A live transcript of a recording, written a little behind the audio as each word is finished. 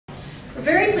We're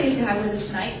very pleased to have with us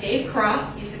tonight Dave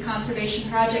Krop. He's the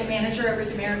Conservation Project Manager over at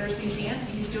the Mariners Museum.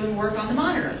 He's doing work on the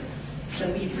Monitor.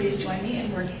 So will you please join me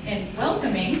in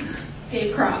welcoming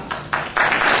Dave Krop.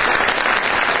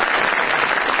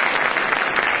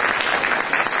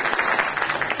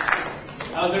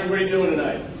 How's everybody doing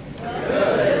tonight?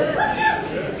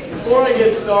 Good. Before I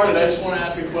get started, I just want to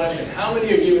ask a question. How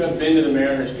many of you have been to the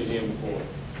Mariners Museum before?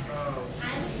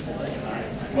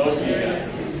 Right. Most of you guys.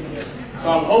 So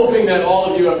I'm hoping that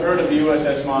all of you have heard of the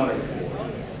USS Monitor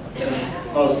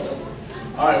before. Most of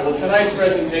them. All right, well, tonight's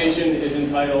presentation is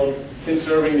entitled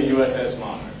Conserving the USS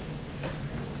Monitor.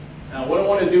 Now, what I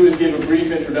want to do is give a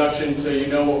brief introduction so you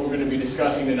know what we're going to be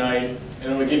discussing tonight,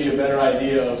 and it will give you a better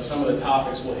idea of some of the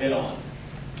topics we'll hit on.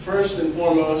 First and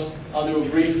foremost, I'll do a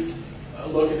brief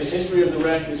look at the history of the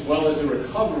wreck as well as the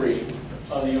recovery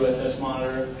of the USS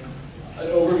Monitor, an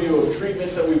overview of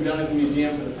treatments that we've done at the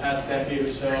museum for the past decade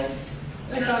or so,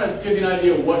 and kind of give you an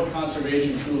idea of what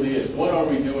conservation truly is. What are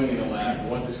we doing in the lab,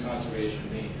 and what does conservation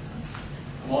mean?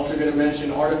 I'm also going to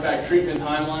mention artifact treatment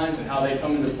timelines and how they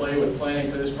come into play with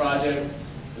planning for this project,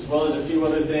 as well as a few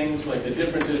other things like the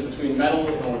differences between metal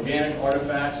and organic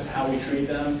artifacts and how we treat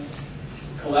them.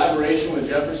 Collaboration with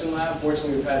Jefferson Lab.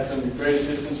 Fortunately, we've had some great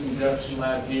assistance from Jefferson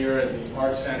Lab here at the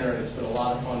Art Center, and it's been a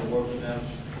lot of fun to work with them.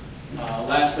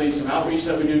 Lastly, some outreach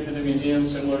that we do to the museum,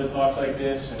 similar to talks like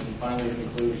this, and finally, a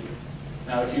conclusion.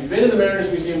 Now, if you've been to the Mariners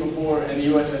Museum before and the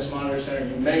USS Monitor Center,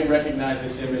 you may recognize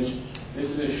this image.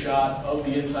 This is a shot of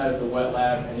the inside of the wet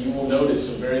lab, and you will notice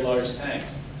some very large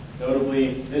tanks.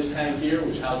 Notably, this tank here,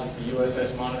 which houses the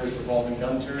USS Monitor's revolving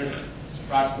gun turret, it's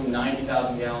approximately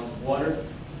 90,000 gallons of water.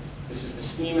 This is the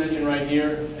steam engine right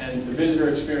here, and the visitor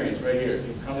experience right here. If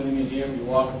you come to the museum, you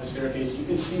walk up the staircase, you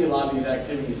can see a lot of these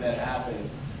activities that happen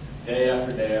day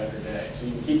after day after day. So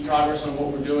you can keep progress on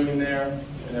what we're doing in there,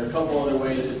 and there are a couple other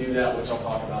ways to do that, which I'll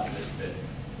talk about in just a bit.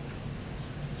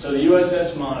 So the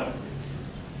USS Monitor,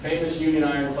 famous Union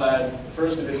ironclad,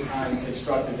 first of its kind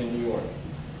constructed in New York.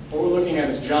 What we're looking at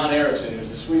is John Ericsson,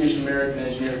 who's the Swedish-American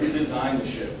engineer who designed the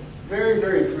ship. Very,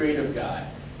 very creative guy.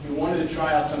 He wanted to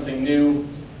try out something new,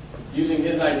 using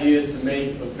his ideas to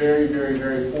make a very, very,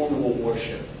 very formidable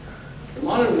warship. The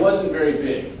Monitor wasn't very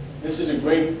big. This is a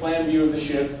great plan view of the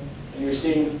ship, and you're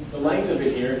seeing the length of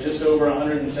it here, just over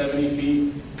 170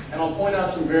 feet. And I'll point out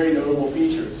some very notable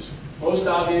features. Most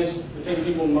obvious, the thing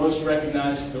people most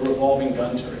recognize, the revolving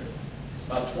gun turret. It's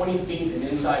about 20 feet in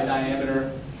inside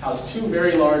diameter, housed two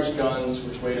very large guns,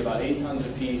 which weighed about 8 tons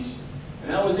apiece.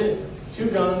 And that was it. 2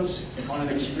 guns on an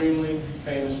extremely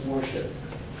famous warship.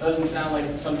 Doesn't sound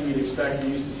like something you'd expect.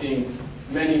 You're used to seeing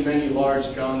many, many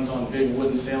large guns on big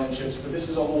wooden sailing ships, but this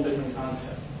is a whole different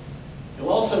concept. You'll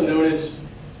also notice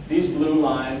these blue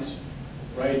lines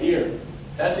right here.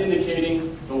 That's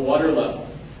indicating the water level.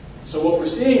 So what we're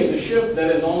seeing is a ship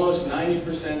that is almost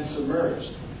 90%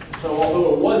 submerged. So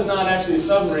although it was not actually a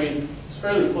submarine, it's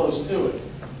fairly close to it.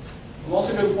 I'm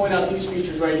also going to point out these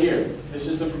features right here. This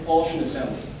is the propulsion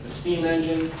assembly, the steam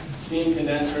engine, steam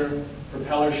condenser,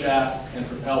 propeller shaft, and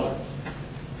propeller.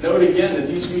 Note again that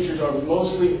these features are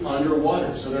mostly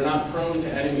underwater, so they're not prone to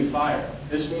enemy fire.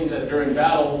 This means that during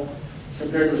battle,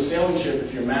 compared to a sailing ship,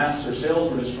 if your masts or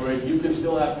sails were destroyed, you could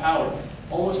still have power.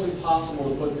 Almost impossible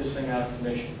to put this thing out of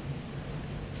commission.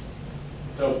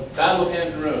 So, Battle of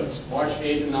Hampton Roads, March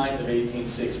 8th and 9th of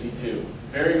 1862.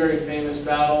 Very, very famous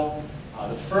battle.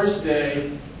 The first day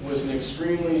was an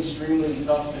extremely, extremely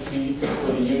tough defeat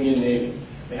for the Union Navy.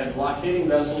 They had blockading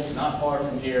vessels not far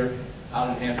from here, out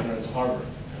in Hampton Roads Harbor.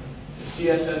 The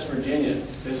CSS Virginia,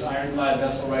 this ironclad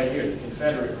vessel right here, the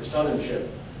Confederate or Southern ship,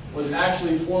 was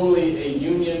actually formerly a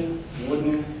Union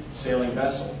wooden sailing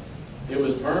vessel. It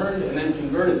was burned and then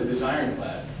converted to this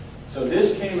ironclad. So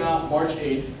this came out March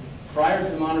 8th, prior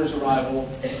to the Monitor's arrival,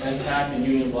 and attacked the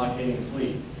Union blockading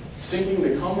fleet. Sinking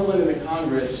the Cumberland and the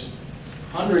Congress,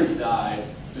 hundreds died,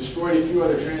 destroyed a few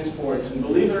other transports, and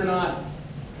believe it or not,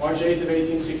 March 8th of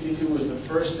 1862 was the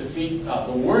first defeat,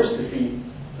 the worst defeat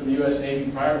for the U.S. Navy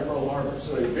prior to Pearl Harbor.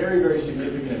 So a very, very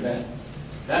significant event.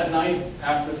 That night,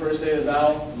 after the first day of the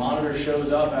battle, Monitor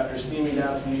shows up after steaming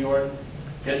down from New York,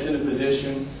 gets into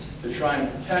position to try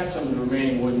and protect some of the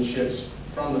remaining wooden ships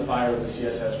from the fire of the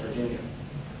CSS Virginia.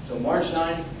 So March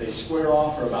 9th, they square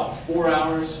off for about 4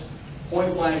 hours,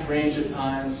 point-blank range at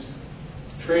times,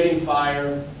 trading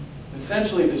fire.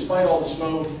 Essentially, despite all the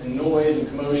smoke and noise and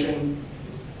commotion,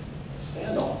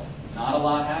 standoff. Not a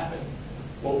lot happened.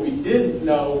 What we did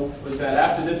know was that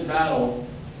after this battle,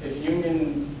 if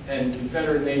Union and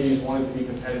Confederate navies wanted to be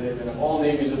competitive, and if all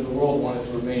navies of the world wanted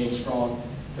to remain strong,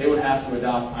 they would have to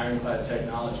adopt ironclad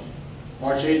technology.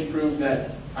 March 8th proved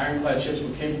that ironclad ships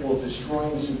were capable of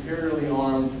destroying superiorly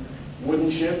armed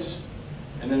ships,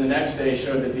 and then the next day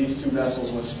showed that these two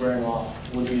vessels, when squaring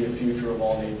off, would be the future of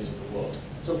all navies of the world.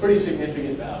 So a pretty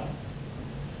significant battle.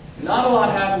 Not a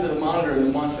lot happened to the Monitor in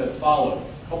the months that followed.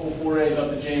 A couple forays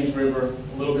up the James River,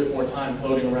 a little bit more time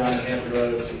floating around the Hampton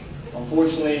Roads.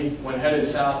 Unfortunately, when headed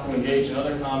south to engage in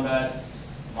other combat,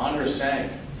 Monitor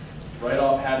sank right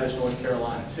off Hatteras, North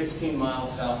Carolina, 16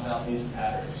 miles south-southeast of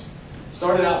Hatteras.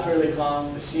 Started out fairly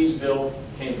calm, the seas built,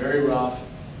 became very rough,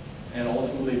 and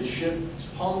ultimately the ship's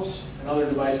pumps and other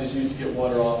devices used to get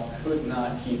water off could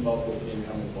not keep up with the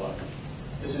incoming water.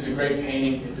 This is a great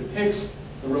painting. It depicts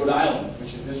the Rhode Island,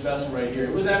 which is this vessel right here.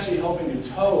 It was actually helping to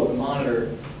tow the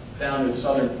Monitor down to the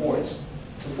southern ports.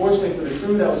 Unfortunately for the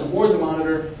crew that was aboard the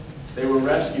Monitor, they were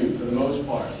rescued for the most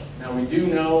part. Now we do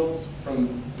know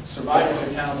from survivors'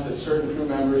 accounts that certain crew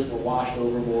members were washed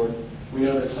overboard. We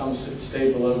know that some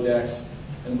stayed below decks.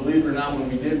 And believe it or not, when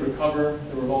we did recover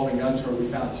the revolving gun turret, we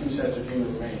found 2 sets of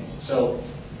human remains. So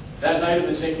that night of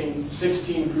the sinking,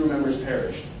 16 crew members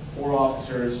perished, 4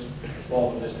 officers,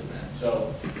 12 enlisted men.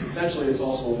 So essentially it's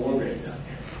also a war grave down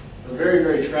here. A very,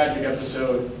 very tragic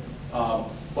episode,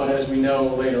 but as we know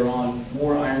later on,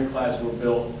 more ironclads were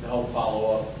built to help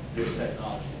follow up this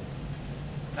technology.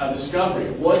 Now discovery,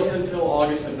 it wasn't until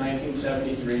August of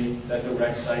 1973 that the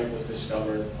wreck site was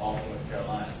discovered off North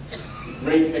Carolina.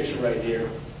 Great picture right here.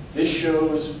 This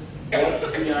shows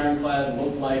what the ironclad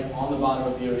looked like on the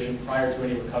bottom of the ocean prior to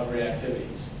any recovery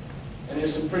activities. And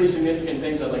there's some pretty significant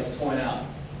things I'd like to point out.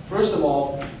 First of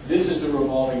all, this is the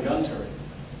revolving gun turret.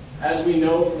 As we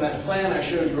know from that plan I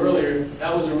showed you earlier,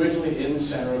 that was originally in the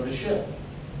center of the ship.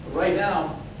 But right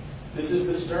now, this is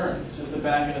the stern. This is the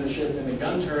back end of the ship, and the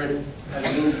gun turret has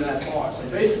moved that far. So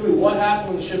basically what happened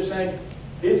when the ship sank,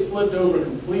 it flipped over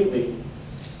completely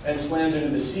and slammed into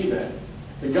the seabed.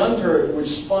 The gun turret, which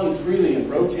spun freely and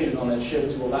rotated on that ship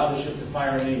to allow the ship to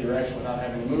fire in any direction without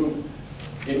having to move,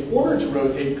 in order to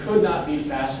rotate, could not be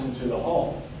fastened to the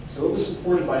hull. So it was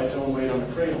supported by its own weight on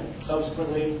the cradle.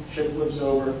 Subsequently, ship flips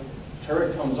over,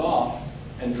 turret comes off,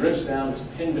 and drifts down, it's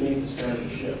pinned beneath the stern of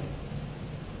the ship.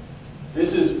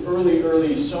 This is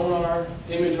early sonar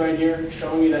image right here,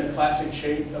 showing you that classic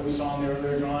shape that we saw in the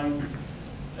earlier drawing.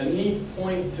 A neat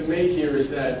point to make here is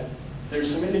that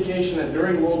there's some indication that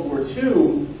during World War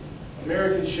II,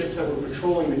 American ships that were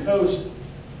patrolling the coast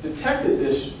detected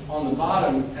this on the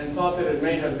bottom and thought that it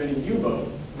may have been a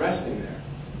U-boat resting there.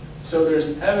 So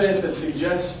there's evidence that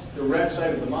suggests the wreck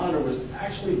site of the Monitor was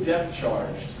actually depth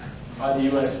charged by the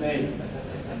U.S. Navy.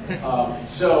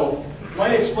 So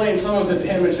might explain some of the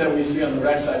damage that we see on the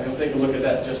wreck site. We'll take a look at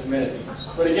that in just a minute.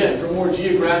 But again, for more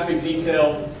geographic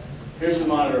detail, here's the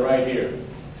Monitor right here.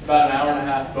 It's about an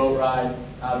hour-and-a-half boat ride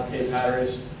out of Cape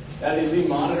Hatteras. That is the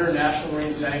Monitor National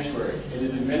Marine Sanctuary. It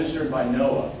is administered by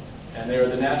NOAA, and they are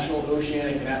the National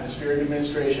Oceanic and Atmospheric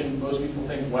Administration. Most people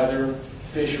think weather,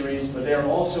 fisheries, but they are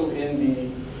also in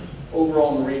the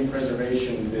overall marine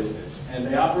preservation business. And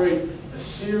they operate a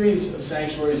series of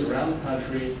sanctuaries around the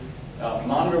country.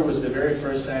 Monitor was the very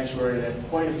first sanctuary and had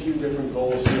quite a few different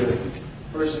goals here.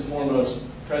 First and foremost,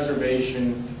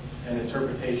 preservation and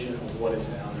interpretation of what is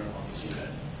down there on the seabed.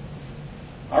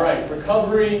 All right,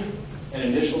 recovery and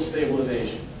initial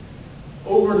stabilization.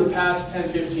 Over the past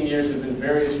 10-15 years, there have been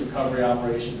various recovery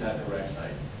operations at the wreck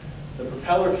site. The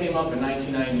propeller came up in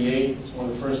 1998. It's one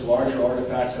of the first larger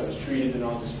artifacts that was treated and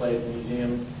on display at the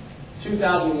museum.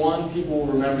 2001, people will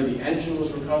remember the engine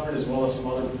was recovered as well as some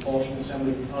other propulsion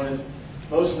assembly components.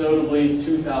 Most notably,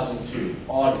 2002,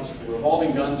 August, the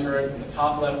revolving gun turret in the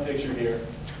top left picture here,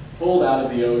 pulled out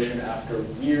of the ocean after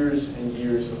years and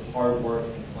years of hard work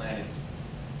and planning.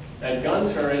 That gun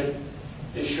turret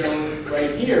is shown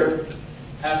right here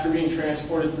after being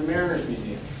transported to the Mariners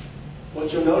Museum.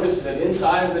 What you'll notice is that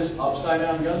inside of this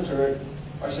upside-down gun turret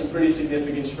are some pretty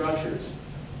significant structures.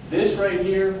 This right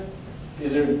here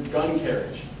is a gun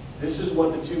carriage. This is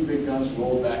what the 2 big guns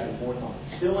rolled back and forth on.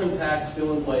 Still intact,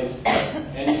 still in place,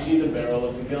 and you see the barrel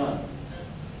of the gun.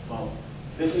 Well,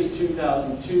 this is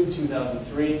 2002,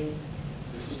 2003.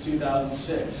 This is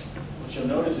 2006. What you'll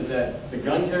notice is that the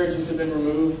gun carriages have been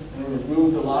removed, and we've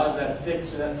removed a lot of that thick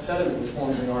sediment which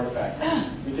forms in artifacts.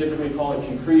 We typically call it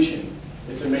concretion.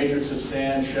 It's a matrix of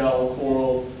sand, shell,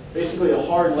 coral, basically a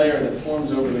hard layer that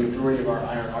forms over the majority of our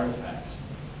iron artifacts.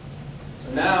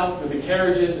 So now, with the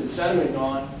carriages and sediment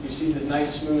gone, you see this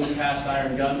nice smooth cast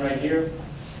iron gun right here,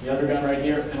 the other gun right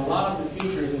here, and a lot of the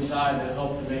features inside that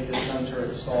help to make this gun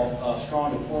turret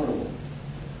strong and formidable.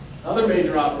 Another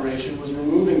major operation was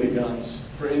removing the guns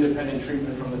for independent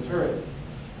treatment from the turret.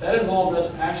 That involved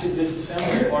us actually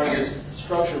disassembling part of this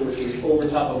structure which was over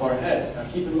top of our heads. Now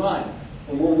keep in mind,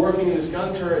 when we're working in this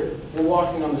gun turret, we're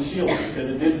walking on the ceiling because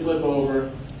it did flip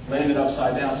over landed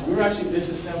upside down. So we were actually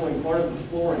disassembling part of the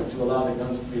flooring to allow the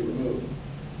guns to be removed.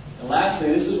 And lastly,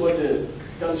 this is what the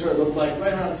gun turret looked like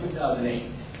right around 2008.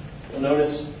 You'll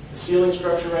notice the ceiling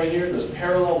structure right here, those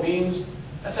parallel beams,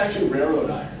 that's actually railroad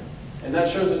iron. And that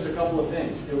shows us a couple of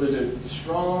things. It was a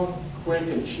strong, quick,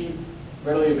 and cheap,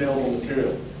 readily available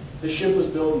material. This ship was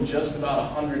built in just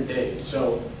about 100 days.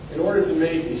 So in order to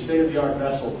make a state-of-the-art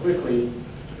vessel quickly,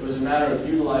 it was a matter of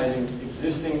utilizing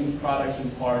existing products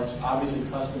and parts, obviously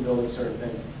custom building certain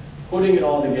things, putting it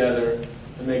all together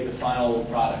to make the final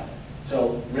product.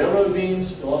 So railroad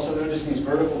beams, you'll also notice these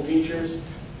vertical features.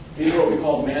 These are what we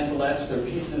call mantelettes. They're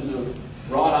pieces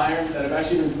of wrought iron that have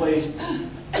actually been placed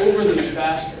over these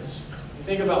fasteners. You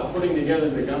think about putting together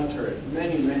the gun turret,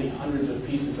 many, many hundreds of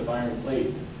pieces of iron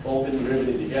plate bolted and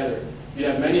riveted together. You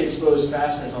have many exposed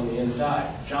fasteners on the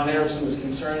inside. John Erickson was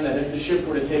concerned that if the ship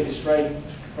were to take a strike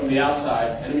from the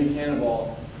outside, enemy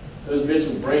cannonball, those bits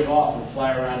would break off and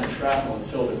fly around in shrapnel and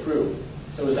kill the crew.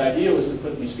 So his idea was to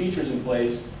put these features in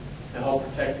place to help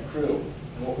protect the crew.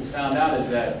 And what we found out is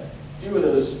that a few of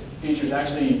those features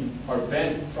actually are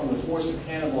bent from the force of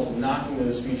cannonballs knocking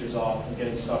those features off and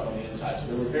getting stuck on the inside. So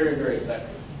they were very, very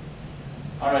effective.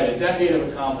 All right, a decade of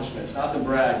accomplishments. Not to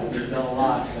brag, but we've done a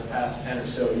lot in the past 10 or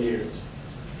so years.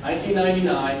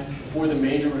 1999, before the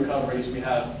major recoveries, we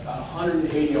have about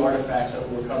 180 artifacts that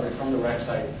were recovered from the wreck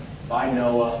site by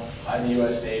NOAA, by the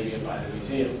U.S. Navy, and by the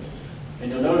museum.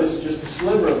 And you'll notice just a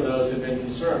sliver of those have been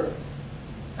conserved.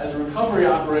 As the recovery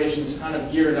operations kind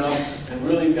of geared up and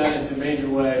really got into a major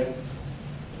way,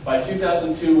 by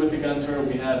 2002 with the gun turret,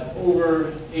 we had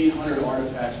over 800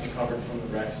 artifacts recovered from the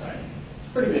wreck site. It's a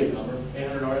pretty big number,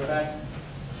 800 artifacts.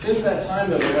 Since that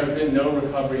time, though, there have been no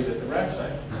recoveries at the wreck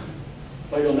site.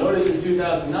 But you'll notice in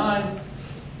 2009,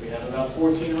 we have about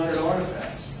 1,400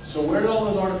 artifacts. So where did all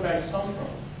those artifacts come from?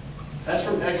 That's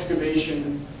from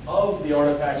excavation of the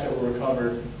artifacts that were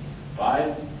recovered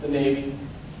by the Navy,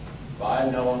 by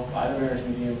NOAA, by the Mariners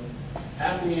Museum,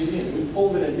 at the museum. We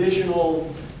pulled an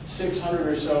additional 600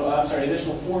 or so,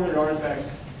 additional 400 artifacts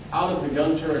out of the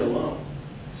gun turret alone.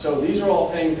 So these are all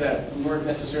things that we weren't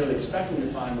necessarily expecting to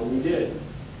find, but we did.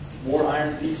 More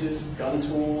iron pieces, gun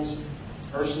tools,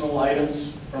 personal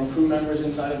items from crew members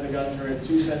inside of the gun turret,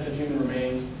 2 sets of human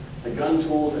remains, the gun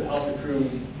tools that help the crew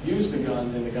use the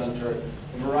guns in the gun turret,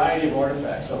 a variety of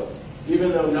artifacts. So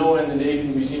even though NOAA and the Navy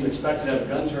and the museum expected to have a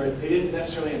gun turret, they didn't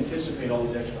necessarily anticipate all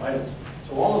these extra items.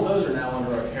 So all of those are now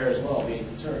under our care as well, being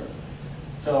conserved.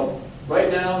 So right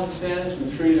now, as it stands,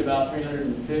 we've treated about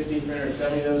 350,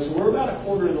 370 of those, so we're about a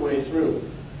quarter of the way through.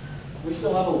 We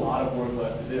still have a lot of work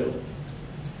left to do.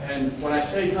 And when I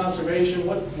say conservation,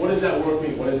 what does that work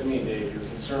mean? What does it mean, Dave? You're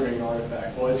conserving an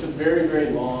artifact. Well, it's a very, very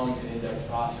long and in-depth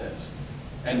process.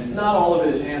 And not all of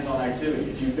it is hands-on activity.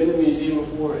 If you've been to the museum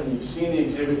before and you've seen the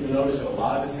exhibit, you'll notice that a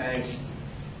lot of the tanks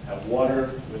have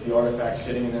water with the artifacts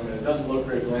sitting in them, and it doesn't look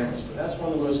very glamorous. But that's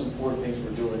one of the most important things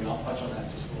we're doing, and I'll touch on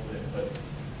that just a little bit. But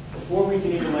before we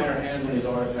can even lay our hands on these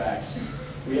artifacts,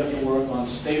 we have to work on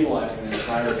stabilizing them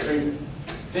prior to treatment.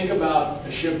 Think about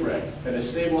a shipwreck that has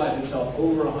stabilized itself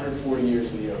over 140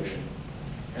 years in the ocean.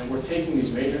 And we're taking these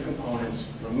major components,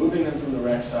 removing them from the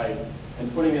wreck site,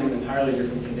 and putting them in entirely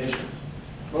different conditions.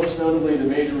 Most notably, the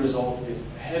major result is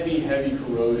heavy, heavy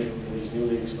corrosion in these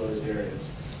newly exposed areas.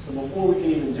 So before we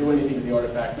can even do anything to the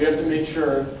artifact, we have to make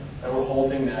sure that we're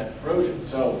halting that corrosion.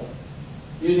 So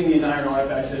using these iron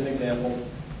artifacts as an example,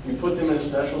 we put them in a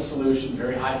special solution,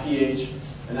 very high pH,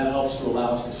 and that helps to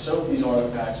allow us to soak these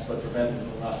artifacts but prevent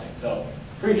them from rusting. So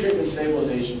pre-treatment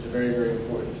stabilization is a very, very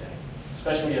important thing,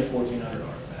 especially when you have 1,400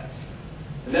 artifacts.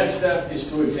 The next step is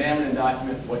to examine and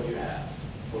document what you have.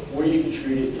 Before you can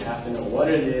treat it, you have to know what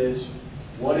it is,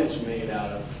 what it's made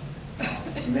out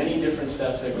of, many different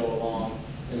steps that go along,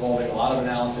 involving a lot of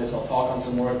analysis. I'll talk on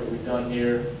some work that we've done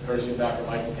here, courtesy of Dr.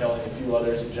 Michael Kelly and a few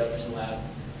others at Jefferson Lab.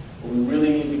 But we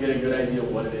really need to get a good idea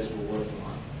of what it is we're working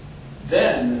on.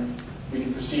 Then we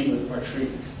can proceed with our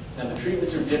treatments. Now the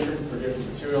treatments are different for different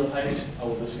material types. I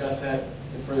will discuss that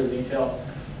in further detail.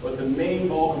 But the main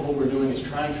bulk of what we're doing is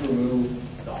trying to remove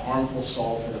the harmful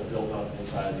salts that have built up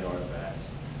inside of the artifacts.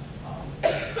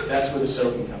 That's where the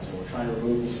soaking comes in. We're trying to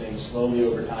remove these things slowly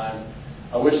over time.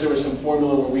 I wish there was some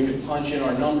formula where we could punch in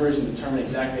our numbers and determine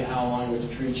exactly how long it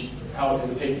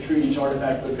would take to treat each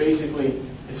artifact. But basically,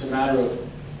 it's a matter of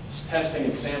testing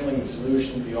and sampling the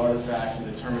solutions, the artifacts,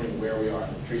 and determining where we are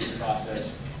in the treatment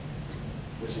process,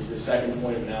 which is the second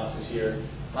point of analysis here.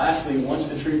 Lastly, once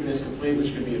the treatment is complete,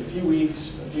 which could be a few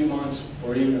weeks, a few months,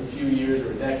 or even a few years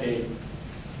or a decade,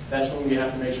 that's when we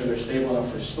have to make sure they're stable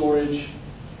enough for storage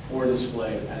or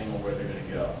display, depending on where they're going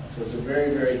to go. So it's a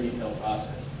very, very detailed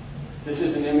process. This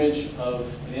is an image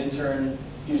of an intern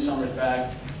a few summers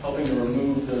back, helping to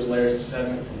remove those layers of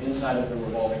sediment from inside of the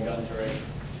revolving gun turret.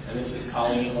 And this is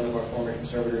Colleen, one of our former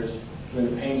conservators,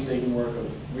 doing the painstaking work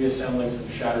of reassembling some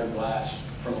shattered glass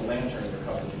from a lantern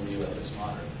recovered from the USS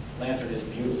Monitor. The lantern is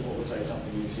beautiful. It looks like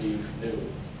something you'd see new.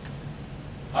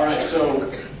 All right,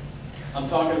 so I'm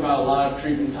talking about a lot of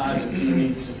treatment times, a few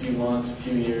weeks, a few months, a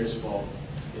few years. Well,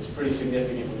 it's pretty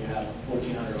significant when you have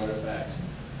 1,400 artifacts.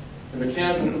 The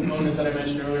mechanical components that I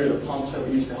mentioned earlier, the pumps that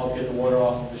we used to help get the water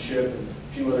off of the ship, and a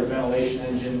few other ventilation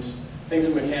engines, things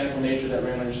of mechanical nature that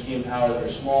ran under steam power that are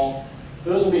small,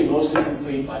 those will be mostly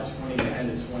complete by 2010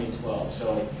 to 2012.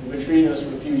 So we've been treating those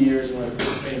for a few years, and we're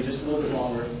anticipating just a little bit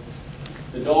longer.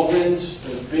 The Dahlgrens,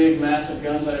 those big, massive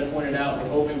guns that I pointed out, we're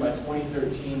hoping by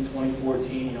 2013,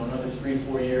 2014, another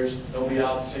 3-4 years, they'll be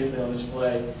out safely on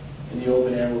display in the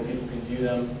open air where people can view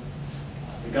them.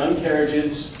 The gun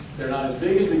carriages, they're not as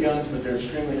big as the guns, but they're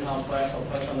extremely complex. I'll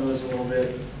touch on those a little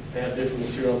bit. They have different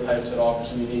material types that offer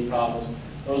some unique problems.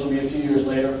 Those will be a few years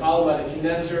later, followed by the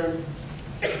condenser,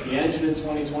 the engine in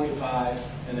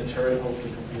 2025, and the turret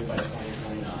hopefully completed by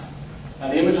 2029. Now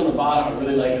the image on the bottom, I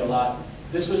really like it a lot.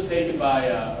 This was taken by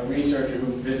a researcher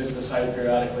who visits the site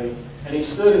periodically, and he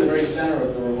stood in the very center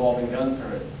of the revolving gun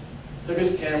turret. He took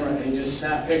his camera and he just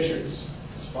snapped pictures.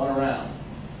 He spun around,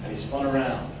 and he spun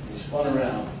around, and he spun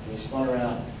around, and he spun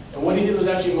around. And what he did was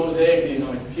actually mosaic these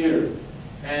on a computer.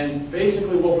 And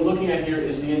basically what we're looking at here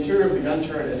is the interior of the gun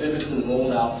turret as if it's been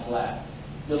rolled out flat.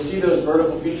 You'll see those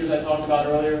vertical features I talked about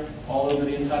earlier all over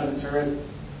the inside of the turret.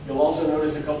 You'll also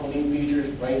notice a couple neat features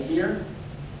right here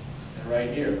and right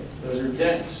here. Those are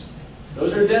dents.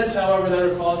 Those are dents, however, that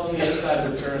are caused on the inside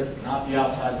of the turret, not the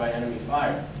outside by enemy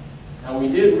fire. Now we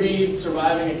did read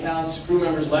surviving accounts, crew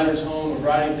members' letters home, a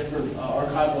variety of different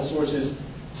archival sources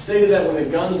stated that when the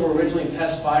guns were originally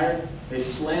test fired, they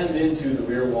slammed into the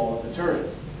rear wall of the turret.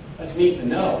 That's neat to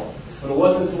know, but it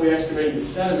wasn't until we excavated the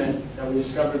sediment that we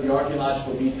discovered the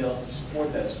archaeological details to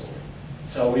support that story.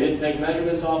 So we did take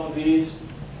measurements off of these,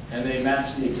 and they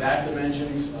matched the exact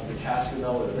dimensions of the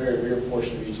cascabel at the very rear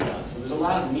portion of each gun. So there's a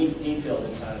lot of neat details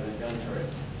inside of the gun turret.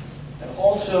 And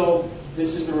also,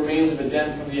 this is the remains of a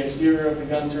dent from the exterior of the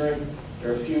gun turret.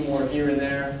 There are a few more here and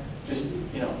there. Just,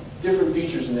 different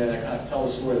features in there that kind of tell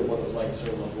the story of what it was like to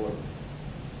serve on board.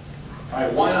 All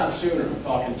right, why not sooner? I'm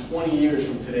talking 20 years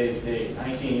from today's date,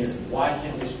 19 years. Why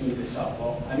can't we speed this up?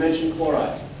 Well, I mentioned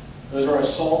chlorides. Those are our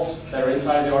salts that are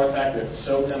inside the artifact. We have to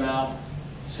soak them out,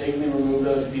 safely remove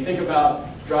those. If you think about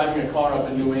driving a car up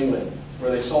in New England, where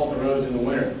they salt the roads in the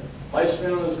winter,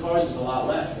 lifespan on those cars is a lot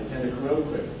less. They tend to corrode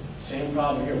quicker. Same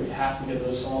problem here. We have to get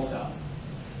those salts out.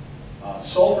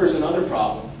 Sulfur is another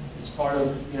problem. It's part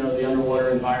of the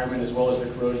underwater environment as well as the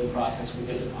corrosion process. We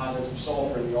get deposits of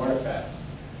sulfur in the artifacts.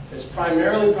 It's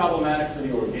primarily problematic for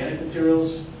the organic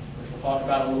materials, which we'll talk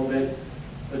about in a little bit,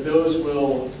 but those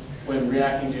will, when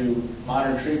reacting to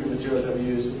modern treatment materials that we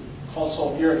use, cause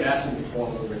sulfuric acid to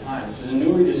form over time. This is a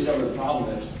newly discovered problem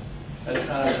that's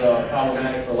kind of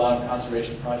problematic for a lot of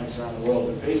conservation projects around the world.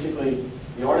 But basically,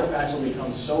 the artifacts will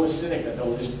become so acidic that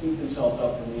they'll just eat themselves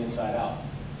up from the inside out.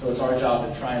 So it's our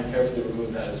job to try and carefully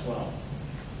remove that as well.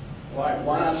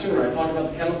 Why not sooner? I talked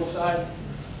about the chemical side.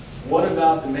 What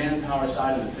about the manpower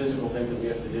side and the physical things that we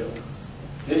have to do?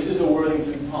 This is the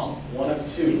Worthington pump, one of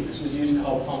two. This was used to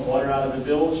help pump water out of the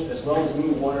bilge as well as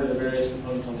move water to the various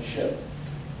components on the ship.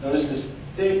 Notice this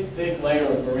thick layer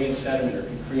of marine sediment or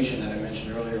concretion that I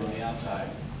mentioned earlier on the outside.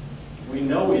 We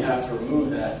know we have to remove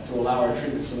that to allow our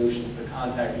treatment solutions to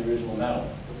contact the original metal.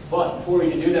 But before we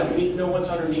can do that, we need to know what's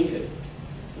underneath it.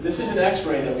 This is an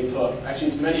x-ray that we took. Actually,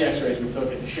 it's many x-rays we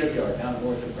took at the shipyard down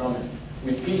north of Drummond.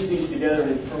 We pieced these together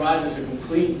and it provides us a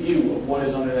complete view of what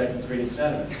is under that concreted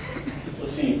sediment. You'll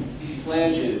see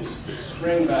flanges,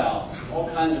 spring valves, all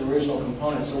kinds of original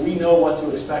components, so we know what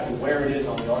to expect and where it is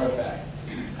on the artifact.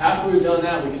 After we've done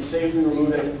that, we can safely remove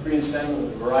that concreted sediment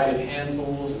with a variety of hand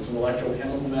tools and some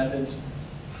electrochemical methods.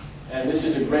 And this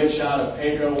is a great shot of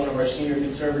Pedro, one of our senior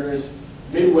conservators,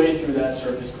 midway through that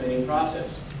surface cleaning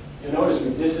process. You'll notice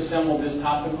we've disassembled this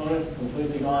top component,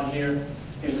 completely gone here.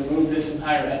 He's removed this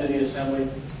entire end of the assembly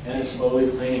and is slowly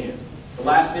cleaning it. The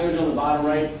last image on the bottom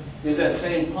right is that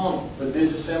same pump, but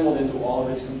disassembled into all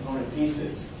of its component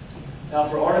pieces. Now,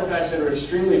 for artifacts that are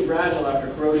extremely fragile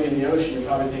after corroding in the ocean, you're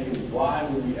probably thinking, why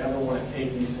would we ever want to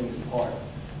take these things apart?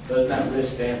 Doesn't that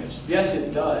risk damage? Yes,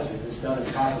 it does if it's done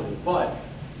improperly, but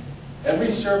every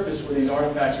surface where these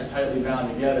artifacts are tightly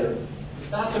bound together,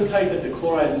 it's not so tight that the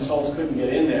chlorides and salts couldn't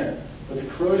get in there, but the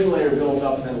corrosion layer builds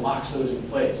up and then locks those in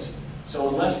place. So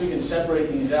unless we can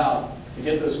separate these out to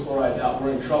get those chlorides out,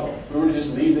 we're in trouble. If we were to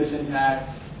just leave this intact,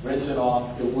 rinse it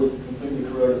off, it would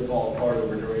completely corrode and fall apart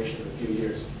over a duration of a few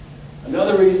years.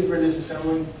 Another reason for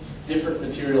disassembling, different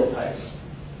material types.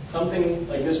 Something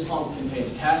like this pump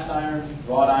contains cast iron,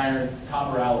 wrought iron,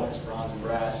 copper alloys, bronze and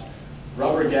brass,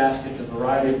 rubber gaskets, a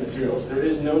variety of materials. There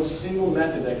is no single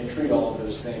method that can treat all of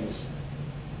those things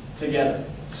together.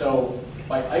 So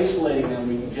by isolating them,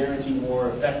 we can guarantee more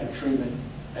effective treatment,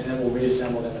 and then we'll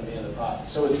reassemble them at the end of the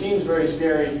process. So it seems very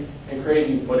scary and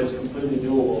crazy, but it's completely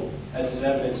doable, as is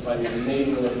evidenced by these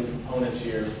amazing looking components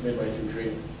here midway through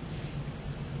treatment.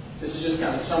 This is just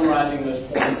kind of summarizing those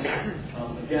points.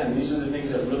 Again, these are the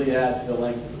things that really add to the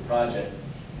length of the project,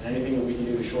 and anything that we can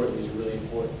do to shorten these are really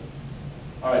important.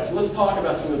 All right, so let's talk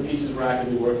about some of the pieces we're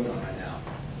actively working on right now.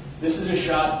 This is a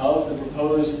shot of the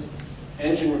proposed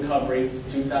engine recovery,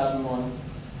 2001,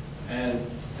 and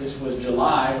this was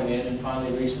July when the engine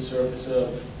finally reached the surface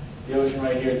of the ocean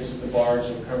right here. This is the barge,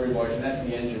 the recovery barge, and that's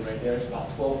the engine right there. It's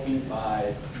about 12 feet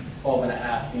by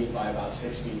 12.5 feet by about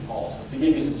 6 feet tall. So to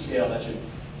give you some scale, that should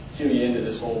cue you into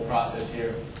this whole process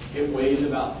here. It weighs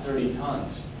about 30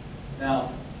 tons.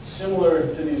 Now,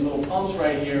 similar to these little pumps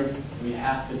right here, we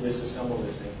have to disassemble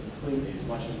this thing completely as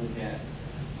much as we can.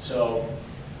 So,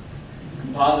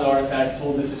 composite artifact,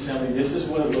 full disassembly. This is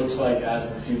what it looks like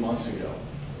as of a few months ago.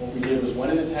 What we did was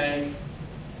went in the tank,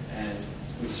 and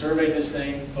we surveyed this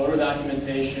thing, photo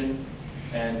documentation,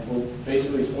 and we're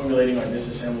basically formulating our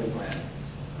disassembly plan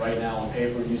right now on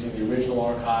paper using the original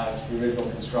archives, the original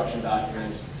construction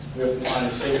documents. We have to find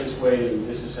the safest way to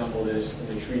disassemble this and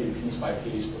to treat it piece by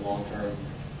piece for long-term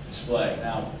display.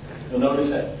 Now, you'll notice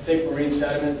that thick marine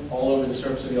sediment all over the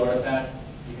surface of the artifact.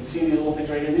 You can see these little things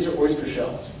right here. These are oyster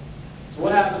shells. So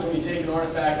what happens when you take an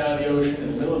artifact out of the ocean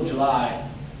in the middle of July,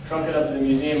 truck it up to the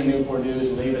museum in Newport News,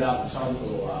 and leave it out in the sun for a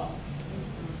little while?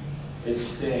 It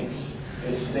stinks.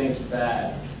 It stinks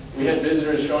bad. We had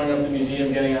visitors showing up at the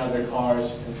museum, getting out of their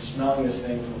cars, and smelling this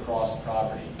thing from across the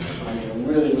property. I mean, a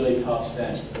really, really tough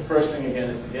stench. But the first thing, again,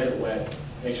 is to get it wet,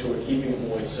 make sure we're keeping it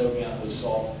moist, soaking out those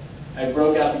salts. I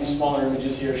broke out these smaller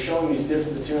images here showing these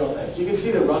different material types. You can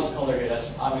see the rust color here.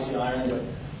 That's obviously iron, but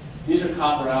these are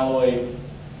copper alloy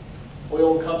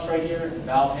oil cups right here, and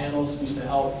valve handles used to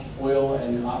help oil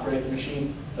and operate the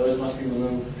machine. Those must be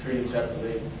removed, treated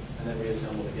separately, and then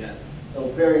reassembled again. So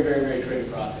very, very, very tricky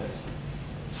process.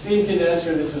 Steam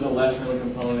condenser, this is a less known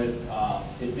component.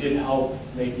 It did help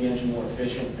make the engine more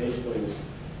efficient. Basically, it was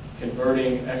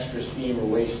converting extra steam or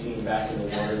waste steam back into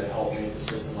water to help make the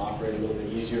system operate a little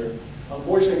bit easier.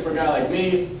 Unfortunately, for a guy like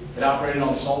me, it operated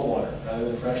on salt water rather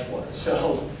than fresh water.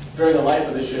 So during the life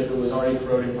of the ship, it was already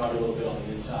corroding probably a little bit on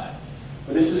the inside.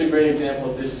 But this is a great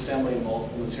example of disassembling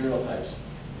multiple material types.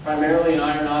 Primarily an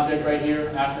iron object right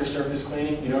here after surface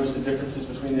cleaning. You notice the differences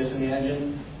between this and the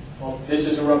engine? Well, this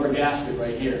is a rubber gasket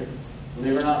right here.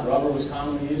 Believe it or not, rubber was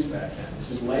commonly used back then. This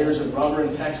is layers of rubber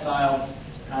and textile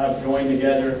kind of joined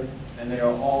together, and they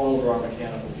are all over our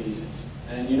mechanical pieces.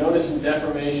 And you notice some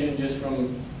deformation just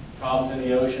from problems in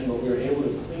the ocean, but we were able to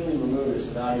cleanly remove this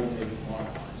without even making harm.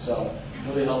 So it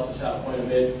really helps us out quite a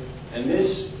bit. And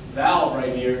this valve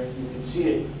right here, you can see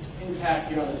it intact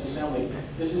here on this assembly.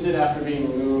 This is it after being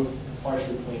removed,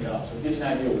 partially cleaned up. So it gives you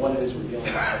an idea of what it is we're dealing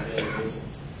with on a daily basis.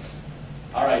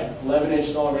 All right, 11-inch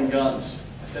Dahlgren guns.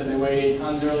 I said they weigh 8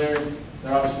 tons earlier.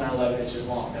 They're obviously not 11 inches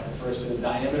long. That refers to the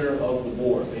diameter of the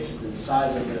bore, basically the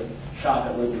size of the shot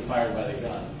that would be fired by the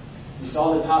gun. You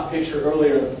saw the top picture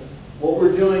earlier. What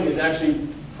we're doing is actually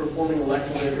performing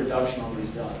electrolytic reduction on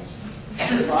these guns.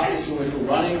 It's a process in which we're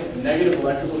running a negative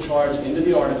electrical charge into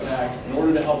the artifact in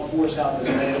order to help force out those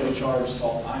negatively charged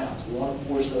salt ions. We want to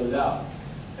force those out.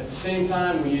 At the same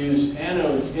time, we use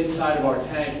anodes inside of our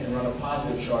tank and run a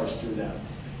positive charge through them.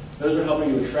 Those are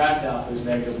helping to attract out those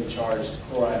negatively charged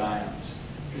chloride ions.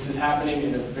 This is happening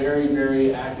in a very,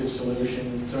 very active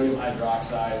solution, sodium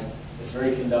hydroxide. It's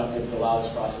very conductive to allow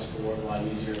this process to work a lot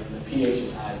easier, and the pH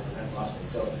is high to prevent rusting.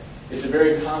 So it's a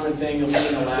very common thing you'll see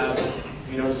in the lab.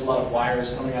 You notice a lot of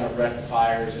wires coming out of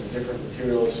rectifiers and different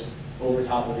materials over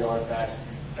top of the artifacts.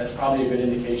 That's probably a good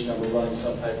indication that we're running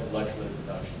some type of electrolytic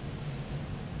reduction.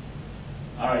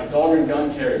 All right, Dahlgren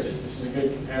gun carriages. This is a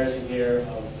good comparison here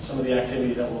of some of the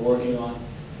activities that we're working on.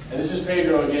 And this is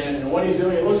Pedro again, and what he's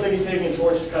doing, it looks like he's taking a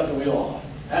torch to cut the wheel off.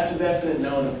 That's a definite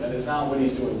no-no. That is not what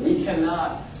he's doing. We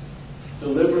cannot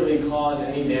deliberately cause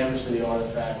any damage to the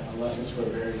artifact unless it's for a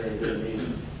very, very good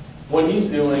reason. What he's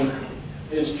doing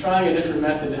is trying a different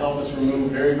method to help us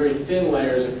remove very, very thin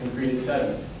layers of concreted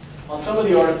sediment. On some of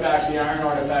the artifacts, the iron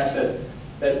artifacts,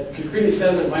 that concreted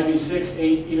sediment might be 6,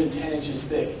 8, even 10 inches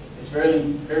thick. It's very,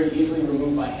 very easily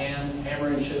removed by hand, hammer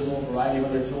and chisel, a variety of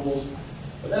other tools.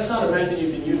 But that's not a method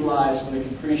you can utilize when the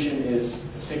concretion is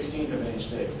a 1/16 of an inch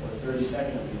thick or a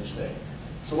 32nd of an inch thick.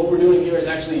 So what we're doing here is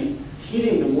actually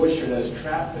heating the moisture that is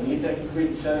trapped beneath that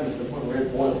concreted sediment to the point where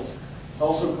it boils. It's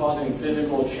also causing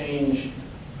physical change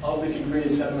of the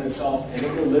concreted sediment itself, and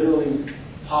it will literally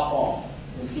pop off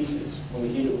in pieces when we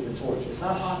heat it with a torch. It's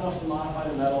not hot enough to modify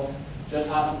the metal, just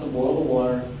hot enough to boil the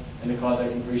water and to cause that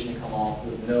concretion to come off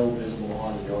with no visible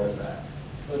harm to the artifact.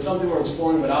 So it's something we're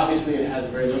exploring, but obviously it has a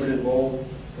very limited role.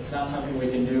 It's not something we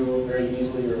can do very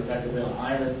easily or effectively on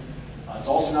iron. It's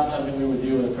also not something we would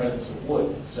do in the presence of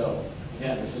wood. So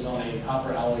again, this is on a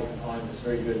copper alloy component that's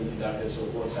very good and conductive, so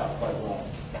it works out quite well.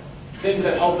 Things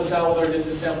that help us out with our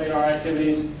disassembly and our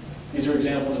activities. These are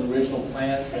examples of original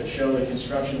plans that show the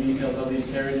construction details of these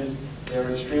carriages. They're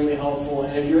extremely helpful.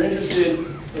 And if you're interested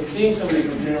in seeing some of these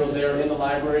materials, they are in the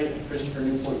library at Christopher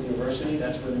Newport University.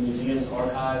 That's where the museum's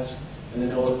archives and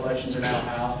the NOAA collections are now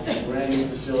housed. It's a brand new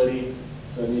facility.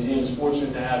 So the museum is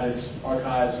fortunate to have its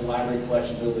archives and library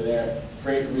collections over there.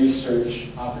 Great research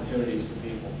opportunities for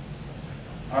people.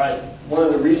 All right, one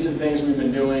of the recent things we've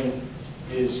been doing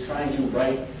is trying to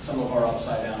right some of our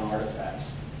upside-down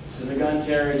artifacts. This is a gun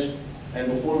carriage, and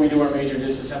before we do our major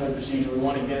disassembly procedure, we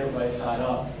want to get it right side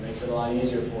up. It makes it a lot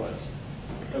easier for us.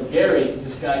 So Gary,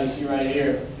 this guy you see right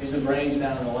here, he's the brains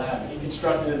down in the lab. He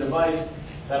constructed a device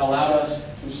that allowed us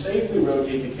to safely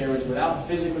rotate the carriage without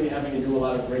physically having to do a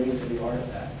lot of rigging to the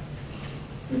artifact.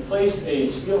 We placed a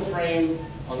steel frame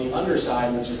on the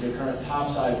underside, which is the current top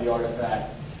side of the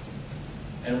artifact,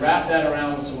 and wrapped that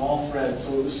around with some all thread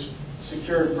so it was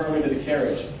secured firmly to the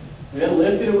carriage. We then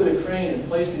lifted it with a crane and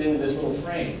placed it into this little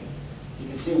frame. You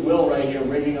can see Will right here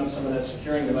rigging up some of that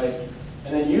securing device.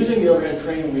 And then using the overhead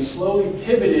crane, we slowly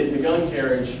pivoted the gun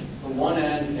carriage from one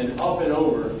end and up and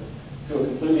over to a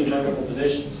completely vertical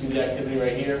position. See the activity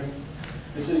right here?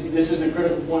 This is the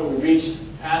critical point we reached.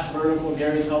 Past vertical,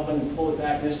 Gary's helping pull it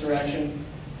back this direction.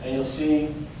 And you'll see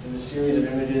in the series of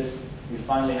images, we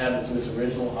finally have it to its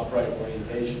original upright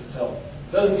orientation. So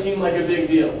it doesn't seem like a big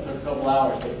deal. It took a couple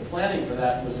hours, but the planning for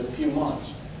that was a few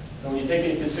months. So when you take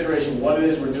into consideration what it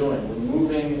is we're doing, we're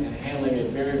moving and handling a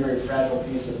very, very fragile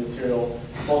piece of material,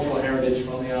 cultural heritage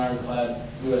from the ironclad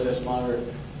USS Monitor,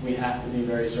 we have to be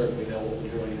very certain we know what we're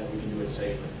doing and that we can do it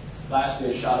safely. Lastly,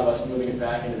 a shot of us moving it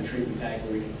back into the treatment tank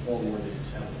where we can perform more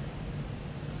disassembly.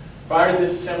 Prior to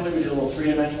disassembly, we did a little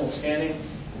three-dimensional scanning.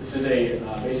 This is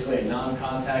basically a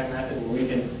non-contact method where we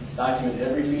can document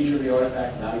every feature of the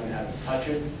artifact without even having to touch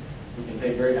it. We can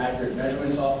take very accurate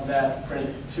measurements off of that,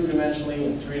 print two-dimensionally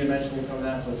and three-dimensionally from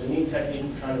that. So it's a neat technique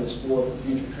we're trying to explore for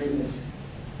future treatments.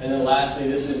 And then lastly,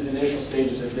 this is initial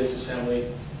stages of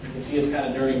disassembly. You can see it's kind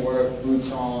of dirty work,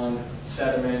 boots on,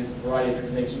 sediment, a variety of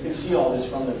different things. You can see all this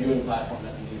from the viewing platform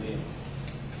at the museum.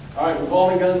 All right,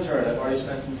 revolving gun turret. I've already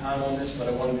spent some time on this, but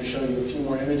I wanted to show you a few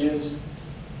more images.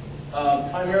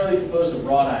 Primarily composed of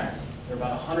wrought iron. There are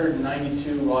about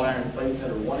 192 wrought iron plates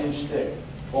that are 1 inch thick,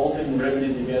 bolted and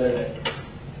riveted together that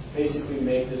basically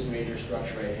make this major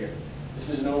structure right here. This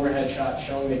is an overhead shot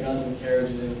showing the guns and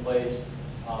carriages in place.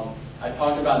 I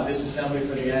talked about disassembly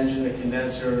for the engine, the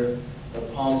condenser, the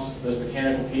pumps, those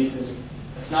mechanical pieces.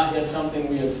 It's not yet something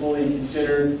we have fully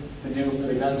considered to do for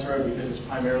the gun turret because it's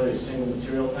primarily a single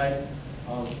material type.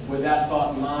 With that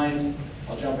thought in mind,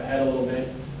 I'll jump ahead a little bit.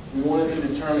 We wanted to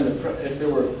determine if there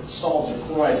were salts or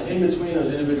chlorides in between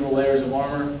those individual layers of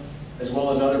armor, as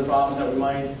well as other problems that we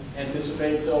might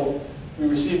anticipate. So we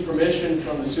received permission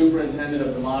from the superintendent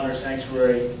of the Monitor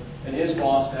Sanctuary and his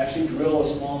boss to actually drill a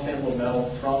small sample of metal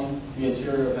from the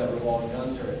interior of that revolving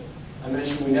gun turret. I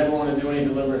mentioned we never want to do any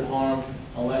deliberate harm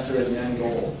unless there is an end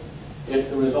goal. If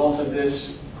the results of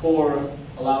this core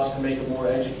allow us to make a more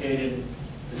educated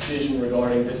decision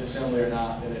regarding disassembly or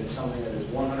not, then it's something that is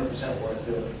 100% worth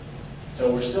doing.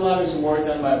 So we're still having some work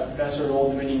done by a professor at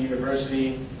Old Dominion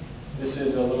University. This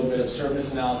is a little bit of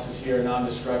surface analysis here,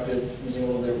 non-destructive, using a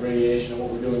little bit of radiation. And what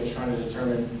we're doing is trying to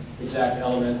determine exact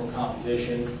elemental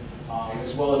composition,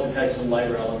 as well as detect some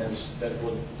lighter elements that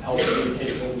would help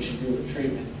indicate what we should do with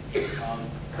treatment.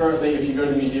 Currently, if you go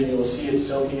to the museum, you will see it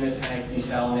soaking in a tank,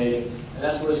 desalinating, and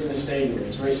that's what it's going to stay doing.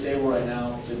 It's very stable right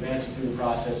now. It's advancing through the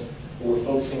process, but we're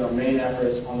focusing our main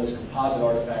efforts on those composite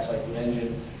artifacts like the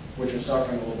engine, which are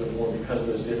suffering a little bit more because of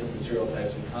those different material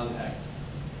types in contact.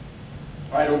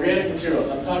 All right, organic materials.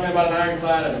 I'm talking about an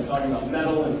ironclad. I've been talking about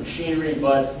metal and machinery,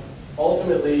 but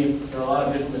ultimately, there are a lot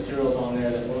of different materials on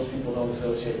there that most people don't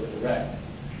associate with the wreck.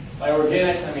 By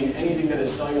organics, I mean anything that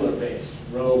is cellular-based: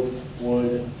 rope,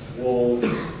 wood, wool,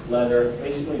 leather,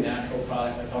 basically natural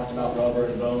products. I talked about rubber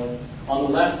and bone. On the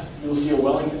left, you'll see a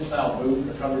Wellington-style boot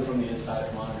recovered from the inside of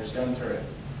the Monitor's gun turret.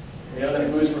 We know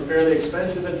that boots were fairly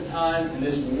expensive at the time, and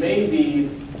this may be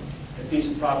a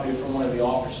piece of property from one of the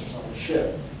officers on the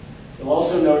ship. You'll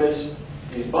also notice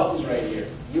these buttons right here.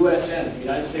 USN, the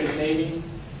United States Navy,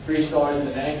 3 stars and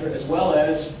an anchor, as well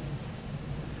as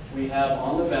we have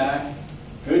on the back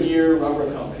Goodyear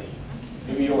Rubber Company,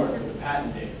 New York, the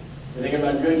patent date. We think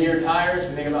about Goodyear tires,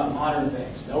 we think about modern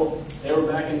things. Nope, they were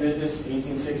back in business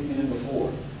 1860s and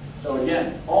before. So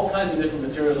again, all kinds of different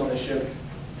materials on the ship,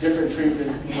 different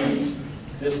treatment needs.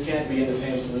 This can't be in the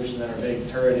same solution that our big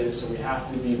turret is, so we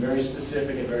have to be very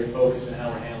specific and very focused in how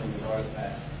we're handling these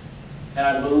artifacts. And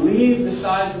I believe the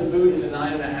size of the boot is a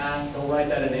 9.5. Don't write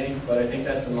that in ink, but I think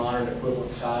that's the modern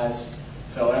equivalent size.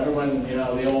 So everyone, you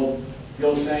know, the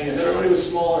old saying is everybody was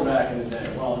smaller back in the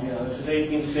day. Well, you know, this is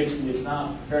 1860. It's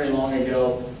not very long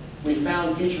ago. We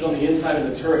found features on the inside of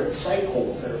the turret, sight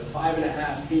holes that are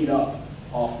 5.5 feet up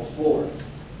off the floor,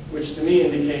 which to me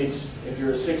indicates if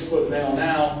you're a 6-foot male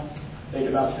now, take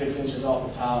about 6 inches off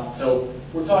the top. So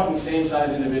we're talking same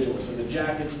size individuals. So the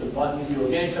jackets, the buttons, the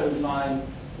organics that we find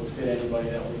would fit anybody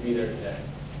that would be there today.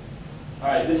 All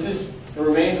right, this is the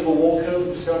remains of a wool coat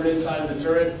discovered inside of the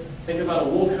turret. Think about a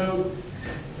wool coat,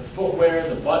 the footwear,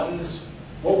 the buttons.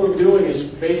 What we're doing is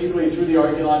basically through the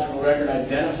archaeological record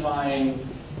identifying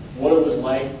what it was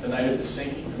like the night of the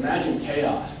sinking. Imagine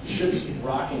chaos. The ship's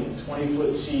rocking in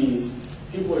 20-foot seas.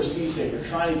 People are seasick. They're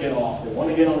trying to get off. They want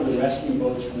to get onto the rescue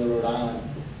boats from the Rhode Island.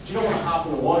 But you don't want to hop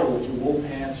in the water with your wool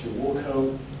pants, your wool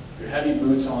coat, your heavy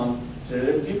boots on.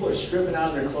 So people are stripping out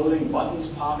of their clothing, buttons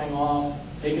popping off,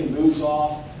 taking boots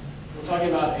off. We're talking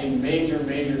about a major,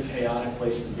 major chaotic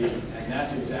place to be. And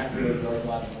that's exactly what the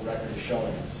archaeological record is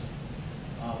showing us.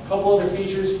 A couple other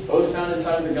features, both found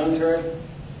inside of the gun turret.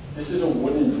 This is a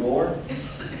wooden drawer.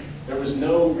 There was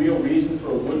no real reason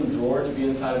for a wooden drawer to be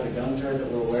inside of the gun turret that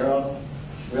we're aware of.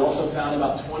 We also found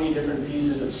about 20 different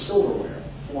pieces of silverware,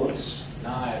 forks,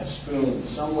 knives, spoons,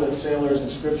 some with sailors'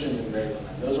 inscriptions engraved on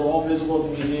them. Those are all visible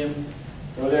at the museum.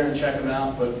 Go there and check them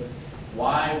out. But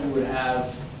why we would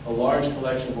have a large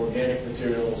collection of organic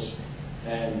materials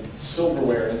and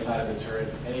silverware inside of the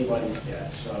turret, anybody's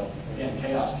guess. So again,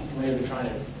 chaos. People may have been trying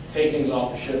to take things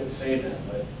off the ship to save them,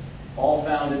 but all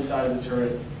found inside of the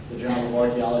turret. The job of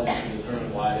archaeologists to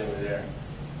determine why they were there.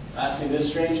 Lastly, this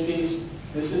strange piece.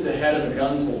 This is the head of a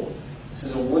gun tool. This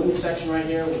is a wooden section right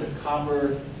here with a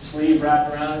copper sleeve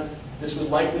wrapped around it. This was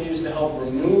likely used to help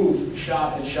remove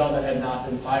shot and shell that had not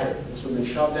been fired. This would have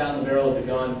been shoved down the barrel of the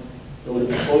gun. It would have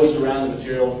been closed around the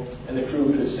material, and the crew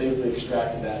could have safely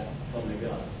extracted that from the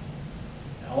gun.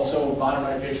 Also, bottom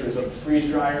right picture is of a freeze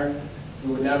dryer.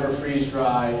 We would never freeze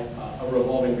dry a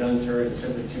revolving gun turret. It's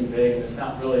simply too big, and it's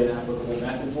not really an applicable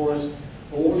method for us.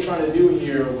 But what we're trying to do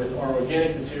here with our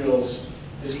organic materials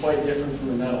is quite different from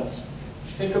the metals.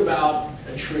 Think about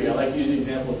a tree. I like to use the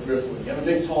example of driftwood. You have a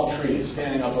big tall tree. It's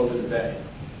standing up over the bay.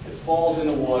 It falls in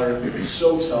the water. It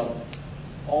soaks up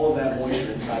all of that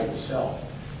moisture inside of the cells.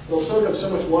 It'll soak up so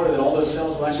much water that all those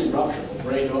cells will actually rupture, will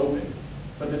break open.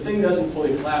 But the thing doesn't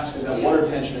fully collapse because that water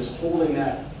tension is holding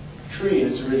that tree in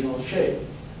its original shape.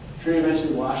 The tree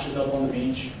eventually washes up on the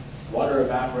beach. Water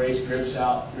evaporates, drips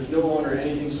out. There's no longer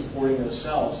anything supporting those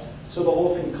cells. So the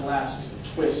whole thing collapses and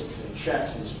twists and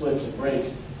checks and splits and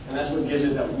breaks. And that's what gives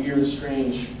it that weird,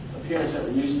 strange appearance that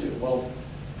we're used to. Well,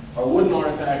 our wooden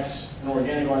artifacts and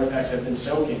organic artifacts have been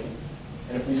soaking.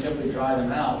 And if we simply dry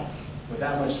them out, with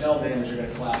that much cell damage, they're going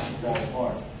to collapse and fall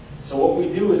apart. So what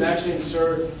we do is actually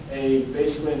insert a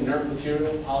basically inert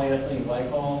material, polyethylene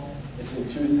glycol. It's in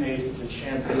toothpaste, it's in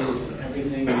shampoo, it's in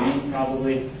everything you need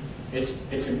probably.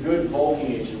 It's a good bulking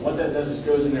agent. What that does is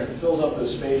goes in there and fills up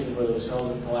those spaces where those cells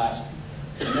have collapsed.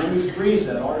 And then we freeze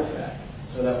that artifact.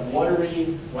 So that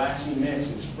watery, waxy mix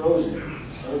is frozen.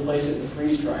 Then we place it in the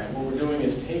freeze dryer. And what we're doing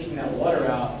is taking that water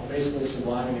out, basically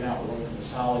subliming it out. We're going from a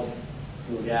solid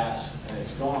to a gas, and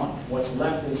it's gone. What's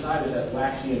left inside is that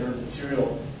waxy inert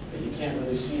material that you can't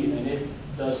really see, and it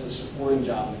does the supporting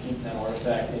job of keeping that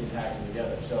artifact intact and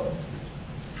together. So,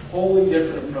 wholly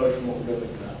different approach from what we're doing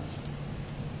with the metals.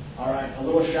 All right, a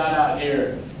little shout out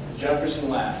here, the Jefferson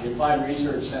Lab, the Applied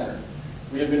Research Center.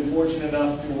 We have been fortunate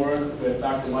enough to work with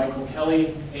Dr. Michael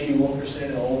Kelly, Amy Wilkerson,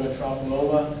 and Olga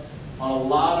Trofimova on a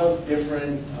lot of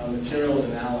different materials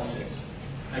analysis.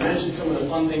 I mentioned some of the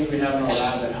fun things we have in our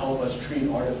lab that help us treat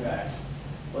artifacts.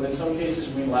 But in some cases,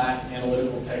 we lack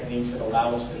analytical techniques that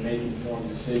allow us to make informed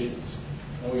decisions.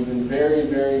 And we've been very,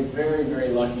 very, very, very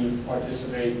lucky to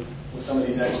participate with some of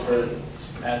these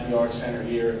experts at the Art Center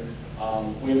here.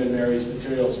 William & Mary's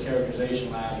Materials Characterization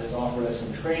Lab has offered us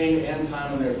some training and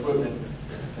time on their equipment.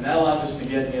 And that allows us to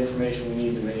get the information we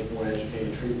need to make more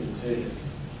educated treatment decisions.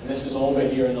 And this is Olga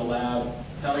here in the lab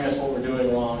telling us what we're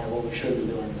doing wrong and what we should be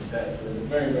doing instead. So they've been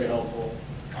very, very helpful.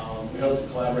 We hope to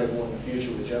collaborate more in the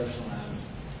future with Jefferson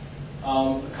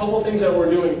Lab. A couple of things that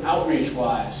we're doing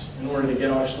outreach-wise in order to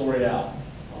get our story out.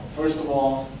 First of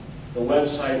all, the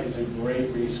website is a great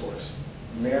resource.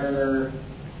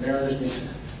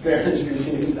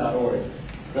 marinersmuseum.org.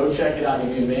 Go check it out.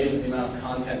 You'll be amazed at the amount of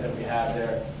content that we have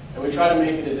there. And we try to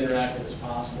make it as interactive as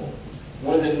possible.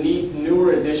 One of the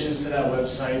newer additions to that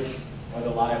website are the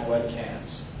live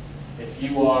webcams. If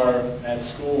you are at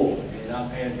school and you're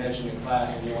not paying attention in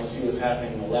class and you want to see what's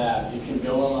happening in the lab, you can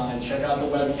go online, check out the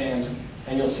webcams,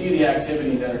 and you'll see the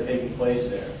activities that are taking place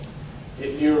there.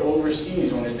 If you're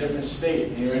overseas or in a different state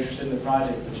and you're interested in the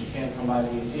project but you can't come by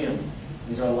the museum,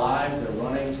 these are live, they're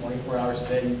running 24 hours a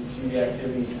day. You can see the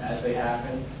activities as they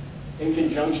happen. In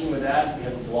conjunction with that, we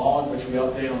have a blog which we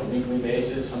update on a weekly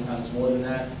basis, sometimes more than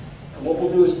that. And what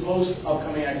we'll do is post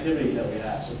upcoming activities that we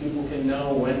have so people can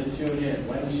know when to tune in,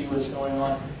 when to see what's going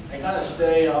on, and kind of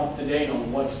stay up to date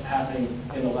on what's happening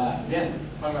in the lab. Again,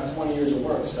 talking about 20 years of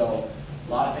work, so a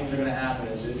lot of things are going to happen.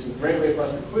 It's a great way for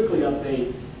us to quickly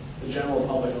update the general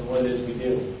public on what it is we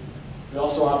do. We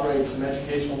also operate some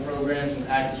educational programs and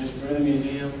packages through the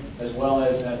museum, as well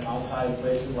as at outside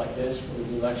places like this where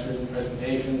we do lectures and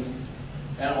presentations,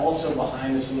 and also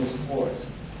behind-the-scenes tours.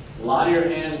 A lot of your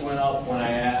hands went up when I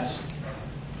asked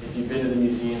if you've been to the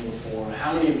museum before.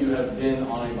 How many of you have been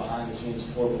on a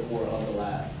behind-the-scenes tour before of the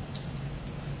lab?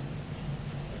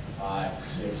 5,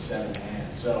 6, 7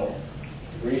 hands. So,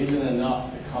 reason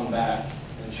enough to come back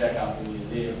and check out the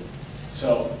museum.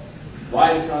 So,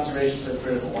 why is conservation so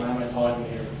critical? Why am I talking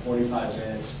here for 45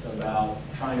 minutes about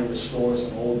trying to restore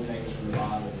some old things from the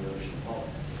bottom of the ocean? Well,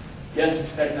 yes,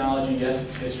 it's technology. Yes,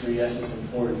 it's history. Yes, it's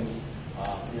important.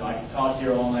 I can talk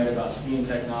here all night about steam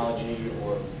technology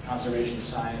or conservation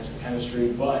science or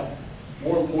chemistry, but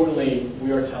more importantly,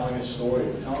 we are telling a story.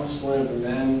 We're telling the story of the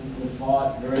men who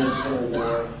fought during the Civil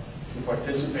War, who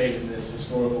participated in this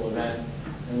historical event,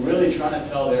 and really trying to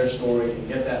tell their story and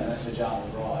get that message out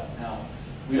abroad. Now,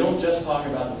 we don't just talk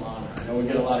about the Monitor. I know we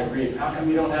get a lot of grief. How come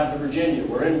you don't have the Virginia?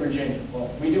 We're in Virginia.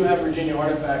 Well, we do have Virginia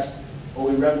artifacts, but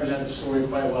we represent the story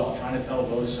quite well, trying to tell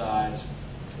both sides,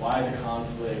 why the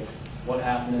conflict, what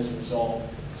happened as a result.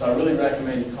 So I really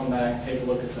recommend you come back, take a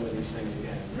look at some of these things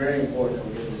again. It's very important that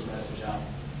we get this message out.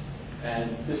 And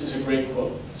this is a great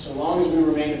quote. So long as we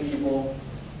remain a people,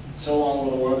 so long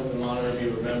will the work of the Monitor be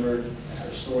remembered and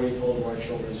our story told to our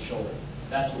children's children.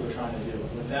 That's what we're trying to do.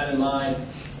 And with that in mind,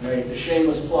 I'm going to make a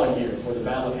shameless plug here for the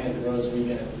Battle of Hampton Roads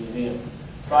weekend at the museum.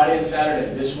 Friday and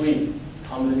Saturday, this week,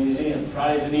 come to the museum.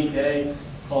 Friday's a neat day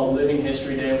called Living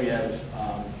History Day. We have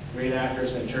great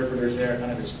actors and interpreters there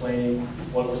kind of explaining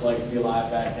what it was like to be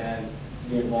alive back then, to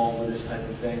be involved with this type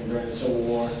of thing during the Civil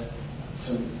War.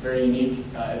 Some very unique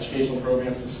educational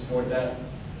programs to support that.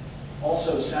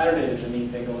 Also, Saturday there's a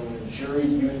neat thing going on, a jury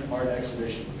youth art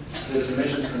exhibition with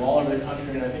submissions from all over the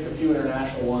country and I think a few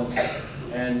international ones.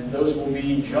 And those will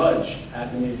be judged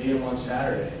at the museum on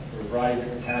Saturday for a variety of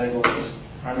different categories,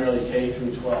 primarily K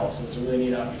through 12. So it's a really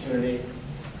neat opportunity.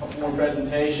 A couple more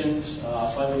presentations,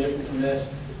 slightly different from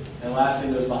this. And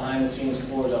lastly, those behind-the-scenes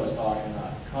tours I was talking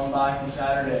about. Come by on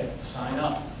Saturday, sign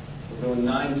up. We're doing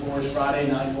 9 tours Friday,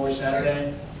 9 tours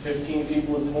Saturday, 15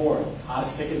 people a tour,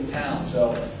 hottest ticket in town.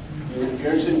 So if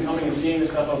you're interested in coming and seeing this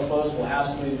stuff up close, we'll have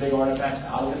some of these big artifacts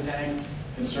out of the tank,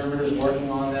 conservators working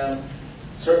on them.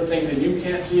 Certain things that you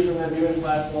can't see from that viewing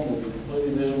platform will be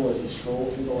completely visible as you stroll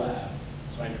through the lab.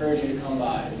 So I encourage you to come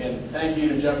by. Again, thank you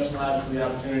to Jefferson Labs for the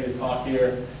opportunity to talk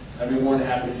here. I'd be more than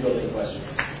happy to field any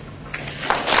questions.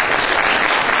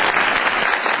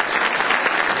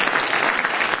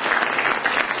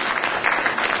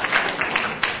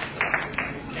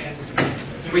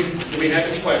 Do we have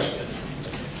any questions?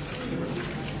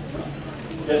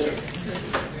 Yes, sir.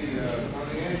 On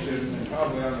the engine and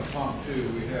probably on the pump too,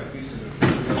 we have pieces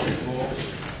of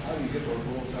bolts. How do you get those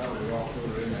bolts out of the all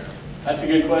put in there? That's a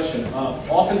good question.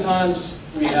 Oftentimes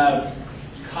we have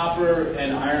copper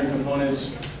and iron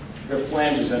components. They're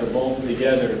flanges that are bolted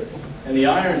together. And the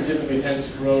iron typically tends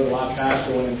to corrode a lot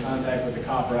faster when in contact with the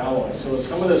copper alloy. So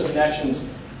some of those connections,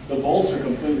 the bolts are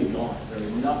completely gone. There's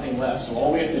nothing left. So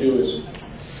all we have to do is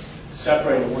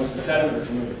separate it once the sediment is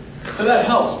removed. So that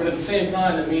helps, but at the same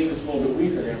time, that means it's a little bit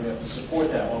weaker, and we have to support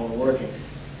that while we're working.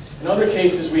 In other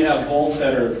cases, we have bolts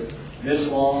that are this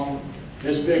long,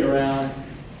 this big around,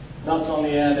 nuts on the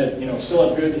end that still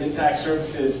have good intact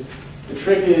surfaces. The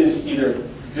trick is either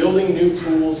building new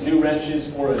tools, new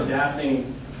wrenches, or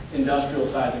adapting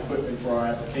industrial-sized equipment for our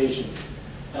applications.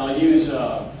 And I'll use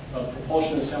a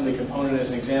propulsion assembly component as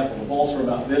an example. The bolts were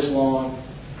about this long,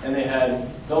 and they had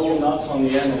double nuts on the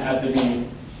end that had to be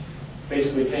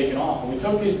basically taken off. And we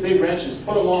took these big wrenches,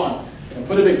 put them on, and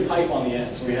put a big pipe on the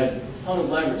end. So we had a ton of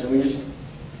leverage, and we just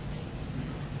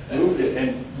moved it.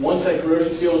 And once that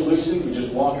corrosion seal was loosened, we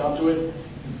just walked up to it,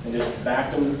 and just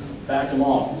backed them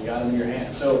off, and you got them in your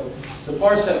hand. So the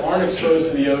parts that aren't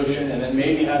exposed to the ocean and that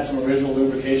maybe had some original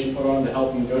lubrication put on to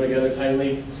help them go together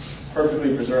tightly,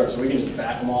 perfectly preserved. So we can just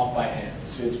back them off by hand.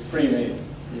 It's pretty amazing.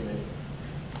 Pretty amazing.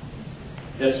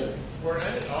 Yes, sir. Were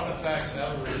any artifacts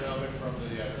ever recovered from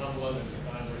the Cumberland and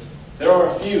the Congress? There are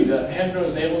a few. The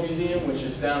Hampton Naval Museum, which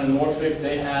is down in Norfolk,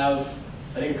 they have,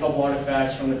 I think, a couple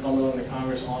artifacts from the Cumberland and the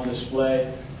Congress on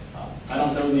display. I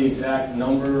don't know the exact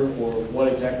number or what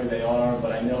exactly they are,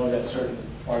 but I know that certain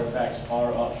artifacts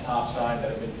are up topside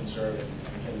that have been conserved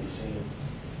and can be seen.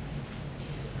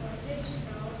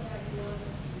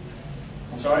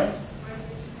 I'm sorry?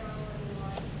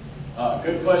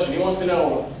 Good question. He wants to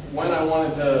know when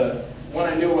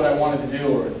I knew what I wanted to do,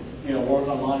 or work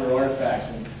on monitor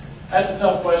artifacts. And that's a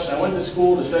tough question. I went to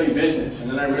school to study business, and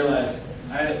then I realized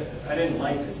I didn't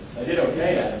like business. I did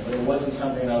okay at it, but it wasn't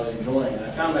something I was enjoying. And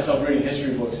I found myself reading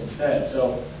history books instead.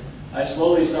 So I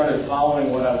slowly started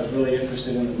following what I was really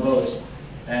interested in the most.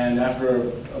 And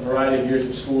after a variety of years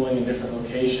of schooling in different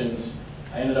locations,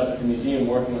 I ended up at the museum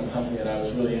working on something that I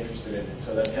was really interested in. And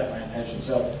so that kept my attention.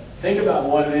 So think about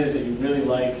what it is that you really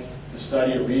like to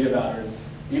study or read about, or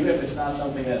even if it's not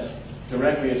something that's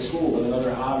directly at school, but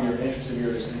another hobby or interest of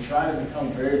yours, and try to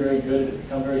become very, very good at it,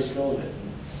 become very skilled at it.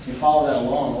 If you follow that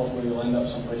along, ultimately you'll end up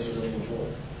someplace you really enjoy.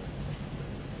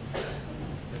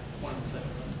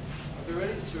 Are there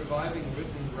any surviving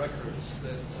written records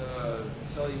that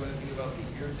tell you anything about the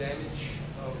ear damage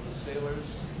of the sailors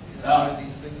inside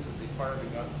these things that they fire the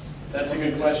guns? That's a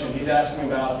good question. He's asking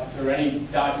about if there are any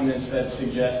documents that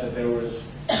suggest that there was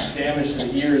damage to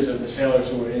the ears of the sailors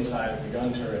who were inside of the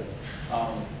gun turret.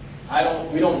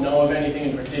 We don't know of anything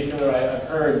in particular. I've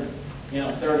heard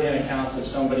third-hand accounts of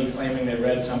somebody claiming they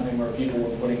read something where people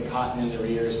were putting cotton in their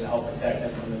ears to help protect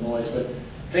them from the noise. But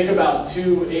think about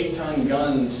 2 8-ton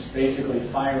guns basically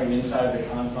firing inside of the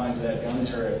confines of that gun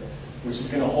turret, which is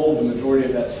going to hold the majority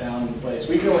of that sound in place.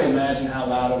 We can only imagine how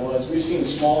loud it was. We've seen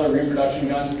smaller reproduction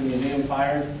guns at the museum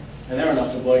fired, and they're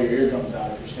enough to blow your eardrums out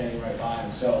if you're standing right by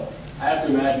them. So I have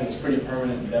to imagine it's pretty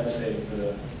permanent and devastating for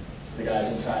the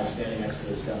guys inside standing next to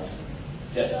those guns.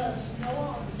 Yes?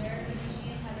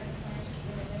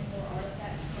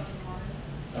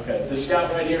 Okay, the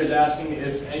scout right here is asking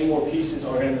if any more pieces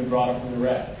are going to be brought up from the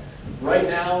wreck. Right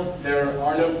now, there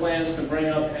are no plans to bring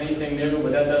up anything new,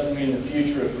 but that doesn't mean in the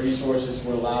future, if resources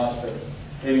would allow us to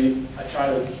maybe try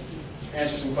to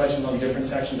answer some questions on different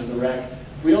sections of the wreck.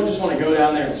 We don't just want to go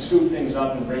down there and scoop things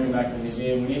up and bring them back to the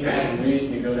museum. We need to have a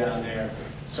reason to go down there.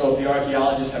 So if the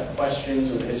archaeologists have questions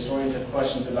or the historians have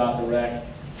questions about the wreck,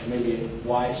 and maybe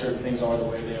why certain things are the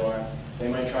way they are, they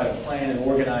might try to plan and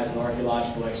organize an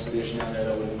archaeological expedition down there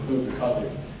that would include recovery.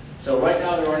 So right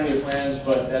now there aren't any plans,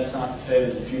 but that's not to say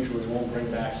that in the future we won't bring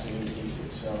back some new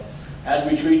pieces. So as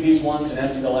we treat these ones and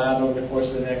empty the lab over the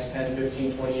course of the next 10,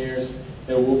 15, 20 years,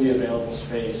 there will be available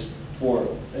space for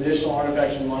additional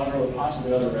artifacts from Monitor or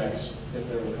possibly other wrecks if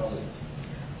they're recovered.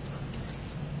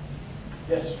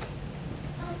 Yes?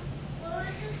 What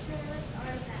was the smallest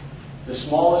artifact? The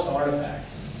smallest artifact.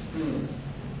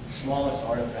 Smallest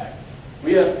artifact.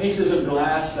 We have pieces of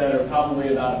glass that are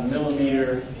probably about 1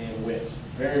 millimeter in width.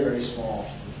 Very, very small.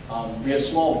 We have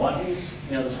small buttons,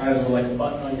 the size of like a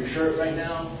button on your shirt right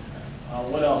now.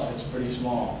 What else that's pretty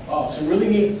small? Oh, some really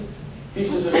neat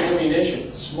pieces of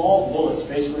ammunition. Small bullets,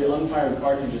 basically unfired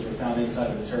cartridges were found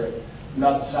inside of the turret.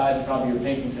 About the size of probably your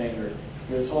pinky finger.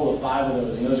 We have a total of 5 of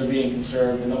those, and those are being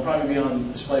conserved, and they'll probably be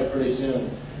on display pretty soon.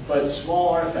 But small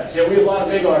artifacts. Yeah, we have a lot of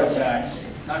big artifacts.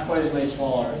 Not quite as many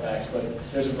small artifacts, but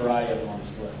there's a variety of them on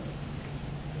display.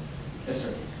 Yes, sir.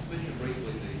 You mentioned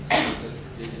briefly the USS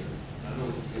Virginia. I know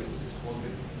it was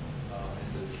exploded,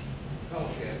 and the fellow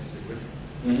shaft is the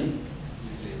original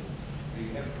museum.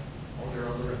 Are there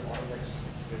other artifacts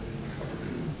that have been recovered?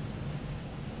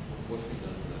 What's been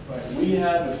done with that? Right. We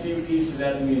have a few pieces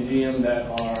at the museum that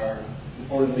are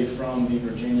reportedly from the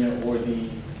Virginia or the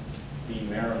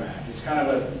Merrimack. It's kind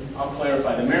of I'll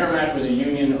clarify, the Merrimack was a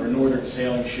Union or Northern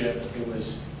sailing ship. It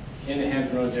was in the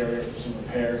Hampton Roads area for some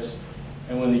repairs.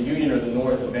 And when the Union or the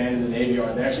North abandoned the Navy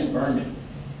Yard, they actually burned it.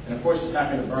 And of course it's not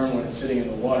going to burn when it's sitting in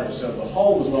the water, so the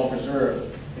hull was well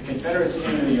preserved. The Confederates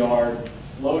came to the yard,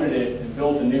 floated it, and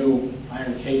built a new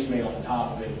iron casemate on the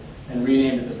top of it, and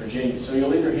renamed it the Virginia. So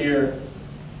you'll either hear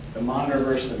the Monitor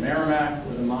versus the Merrimack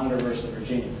or the Monitor versus the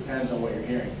Virginia. Depends on what you're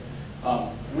hearing.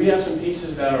 We have some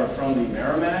pieces that are from the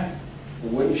Merrimack, the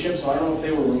wooden ship, so I don't know if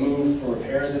they were removed for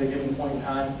repairs at a given point in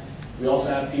time. We also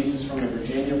have pieces from the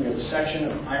Virginia. We have a section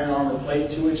of iron armor plate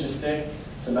 2 inches thick.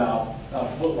 It's about a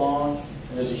foot long,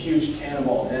 and there's a huge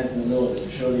cannonball dent in the middle of it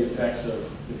to show the effects of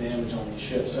the damage on the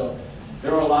ship. So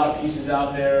there are a lot of pieces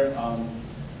out there.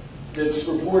 It's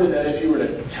reported that if you were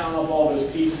to count up all those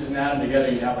pieces and add them together,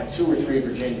 you'd have like 2 or 3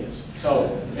 Virginias.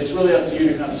 So it's really up to you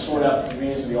to kind of sort out the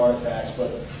convenience of the artifacts, but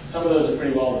some of those are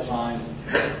pretty well defined.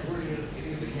 Where do you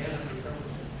get the cannon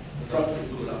from?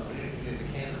 You blew it up. Where do you get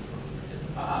the cannon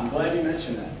from? I'm glad you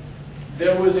mentioned that.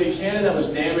 There was a cannon that was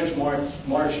damaged March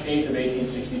 8th of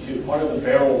 1862. Part of the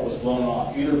barrel was blown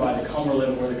off, either by the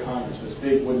Cumberland or the Congress, those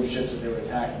big wooden ships that they were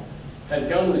attacking. That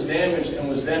gun was damaged and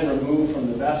was then removed from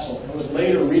the vessel and was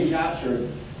later recaptured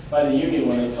by the Union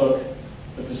when they took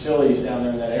the facilities down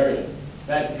there in that area.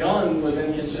 That gun was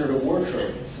then considered a war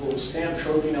trophy. So it was stamped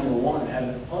trophy number 1. It had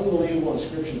an unbelievable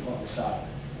inscription on the side.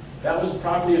 That was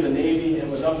property of the Navy and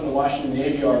was up in the Washington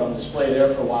Navy Yard on display there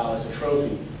for a while as a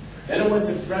trophy. Then it went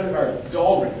to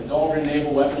Dahlgren, the Dahlgren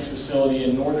Naval Weapons Facility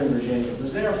in Northern Virginia. It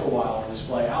was there for a while on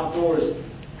display, outdoors,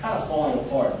 kind of falling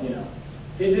apart, you know.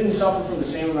 It didn't suffer from the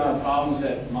same amount of problems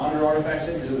that Monitor artifacts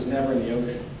did because it was never in the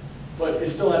ocean. But it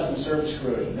still had some surface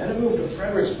corrosion. Then it moved to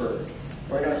Fredericksburg,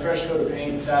 where I got a fresh coat of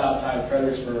paint and sat outside of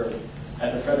Fredericksburg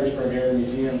at the Fredericksburg Area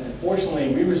Museum. And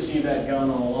fortunately, we received that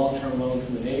gun on a long-term loan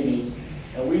from the Navy,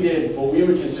 and we did what we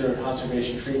would consider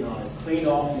conservation treatment on it. Cleaned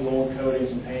off the old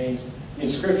coatings and paintings. The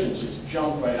inscriptions just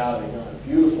jumped right out of the gun.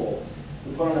 Beautiful.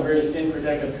 We put on a very thin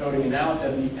protective coating, and now it's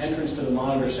at the entrance to the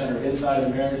Monitor Center inside of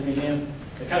the Mariners Museum.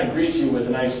 It kind of greets you with a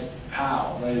nice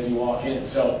pow right as you walk in.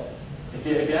 So if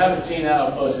you haven't seen that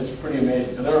up close, it's pretty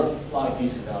amazing. So there are a lot of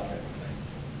pieces out there.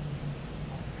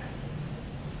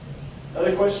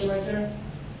 Other question right there?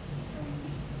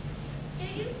 Did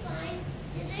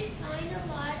they find a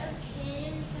lot of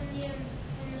cannons from the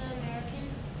American?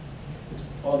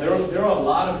 Well, there are a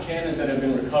lot of cannons that have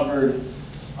been recovered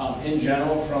in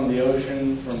general from the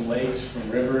ocean, from lakes, from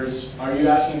rivers. Are you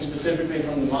asking specifically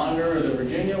from the Monitor or the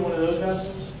Virginia, one of those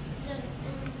vessels?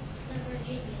 The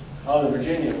Virginia. Oh, the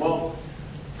Virginia. Well,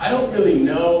 I don't really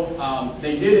know.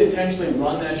 They did intentionally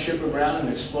run that ship aground and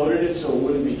exploded it so it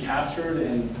wouldn't be captured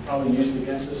and probably used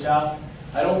against the South.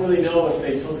 I don't really know if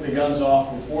they took the guns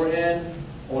off beforehand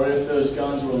or if those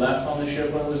guns were left on the ship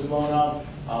when it was blown up.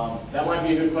 That might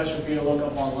be a good question for you to look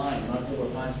up online. You might be able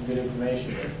to find some good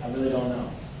information, but I really don't know.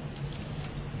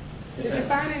 Yes, Did you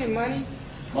find any money?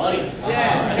 Money?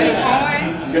 Yeah.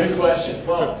 Any coins? Good question.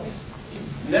 Well,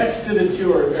 next to the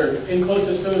two, or in close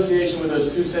association with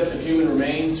those 2 sets of human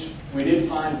remains, we did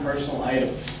find personal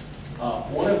items.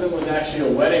 One of them was actually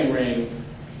a wedding ring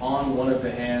on one of the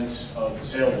hands of the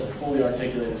sailors, a fully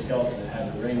articulated skeleton that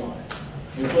had the ring on it.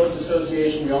 In close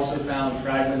association, we also found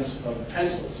fragments of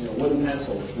pencils, wooden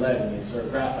pencil with lead in it, or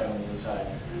graphite on the inside.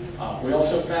 We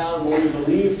also found what we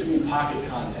believe to be pocket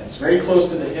contents. Very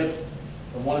close to the hip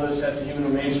of one of those sets of human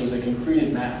remains was a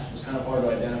concreted mass. It was kind of hard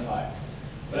to identify.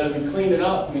 But as we cleaned it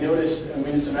up, we noticed, and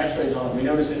we did some x-rays on it, we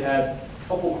noticed it had a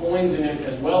couple coins in it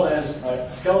as well as a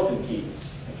skeleton key,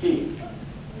 a key.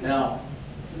 Now,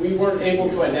 we weren't able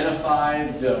to identify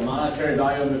the monetary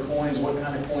value of the coins, what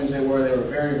kind of coins they were. They were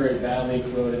very, very badly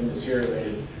corroded and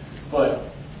deteriorated. But,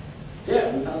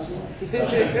 yeah, we found some more.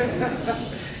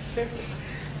 So.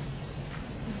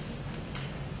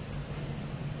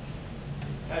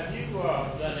 Have you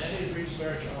done any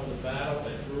research on the battle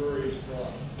at Drury's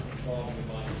Bluff involving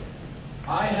the Monitor?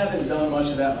 I haven't done much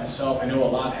of that myself. I know a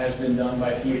lot has been done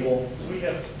by people. We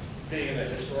have, being a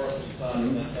historical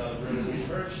society, that's how the river, we've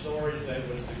heard stories that it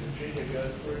was the Virginia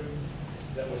gun crew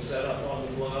that was set up on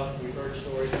the bluff. We've heard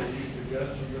stories that used the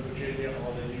guns from the Virginia,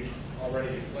 or they used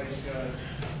already in place guns,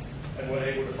 and were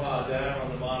able to fire down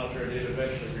on the Monitor and it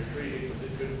eventually retreated because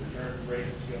it couldn't raise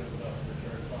its guns enough to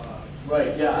return fire.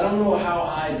 Right, yeah, I don't know how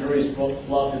high Drury's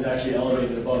Bluff is actually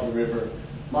elevated above the river.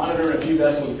 Monitor and a few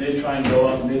vessels did try and go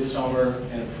up midsummer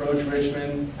and approach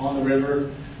Richmond on the river.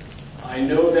 I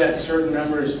know that certain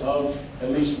members of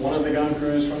at least one of the gun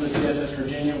crews from the CSS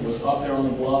Virginia was up there on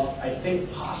the bluff, I think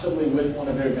possibly with one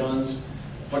of their guns,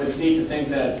 but it's neat to think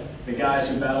that the guys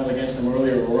who battled against them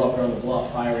earlier were up there on the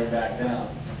bluff firing back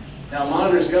down. Now,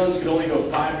 Monitor's guns could only go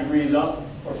 5 degrees up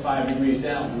or 5 degrees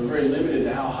down. They were very limited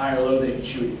to how high or low they could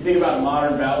shoot. If you think about a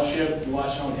modern battleship, you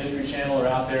watch it on the History Channel or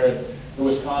out there at the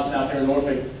Wisconsin, out there in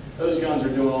Norfolk, those guns are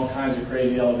doing all kinds of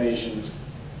crazy elevations.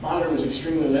 Monitor was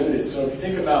extremely limited. So if you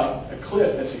think about a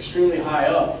cliff that's extremely high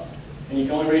up and you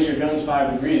can only raise your guns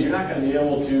 5 degrees, you're not going to be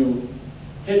able to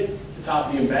hit the top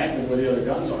of the embankment where the other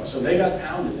guns are. So they got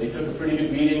pounded. They took a pretty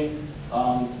good beating.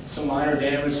 Some minor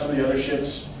damage. Some of the other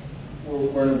ships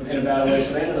were in a bad way,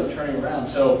 so they ended up turning around.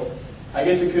 So I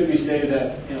guess it could be stated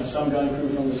that some gun crew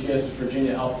from the CSS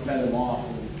Virginia helped fend them off.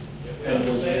 We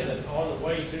understand that on the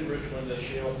way to Richmond, they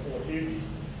shelled Fort Huey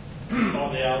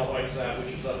on the Alabama side,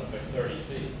 which is up about 30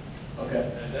 feet.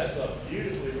 Okay. And that's a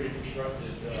beautifully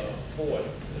reconstructed port.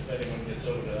 If anyone gets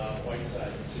over to our white side,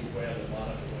 you can see where the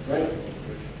monitor went. Right.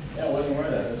 Originally. Yeah, I wasn't aware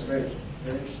of that. That's great.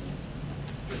 Very interesting.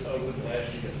 Just opened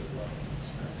last year.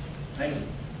 Thank you.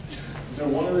 Is there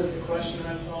one other question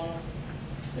I saw?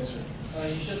 Yes, sir.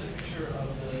 You showed the picture of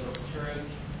the turret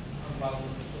on the bottom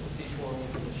of the seafloor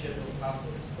with the ship on the top of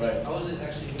it. Right. How was it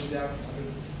actually moved out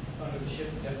under the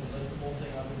ship? You have to lift the whole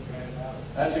thing up and drag it out?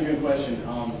 That's a good question.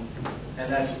 And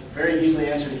that's very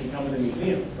easily answered if you come to the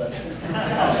museum. But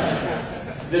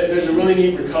there's a really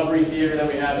neat recovery theater that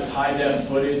we have. It's high-def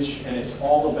footage, and it's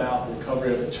all about the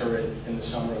recovery of the turret in the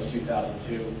summer of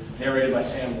 2002. Narrated by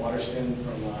Sam Waterston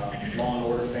from Law and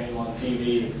Order fame on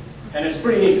TV. And it's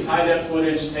pretty neat. It's high-def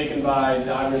footage taken by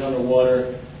divers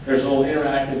underwater. There's little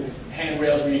interactive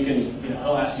handrails where you can,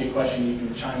 he'll ask you a question, you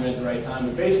can chime in at the right time.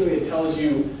 But basically, it tells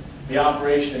you the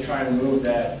operation to try and remove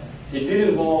that. It did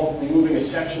involve removing a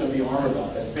section of the armor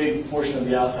belt. That big portion of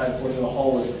the outside portion of the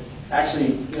hull was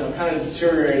actually, kind of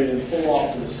deteriorated and pulled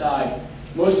off to the side.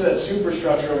 Most of that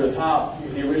superstructure over the top,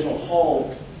 the original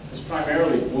hull, was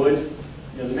primarily wood.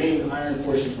 The main iron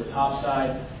portions were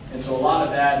topside, and so a lot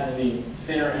of that and the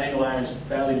thinner angle irons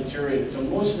badly deteriorated. So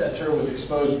most of that turret was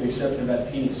exposed with the exception of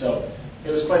that piece. So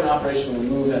it was quite an operation to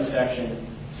remove that section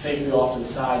safely off to the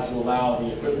side to allow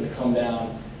the equipment to come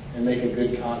down and make a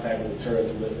good contact with the turret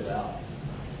to lift it out.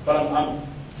 But I'm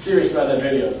serious about that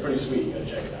video. It's pretty sweet. You got to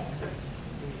check it out.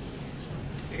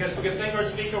 You guys, we can thank our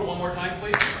speaker one more time,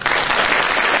 please.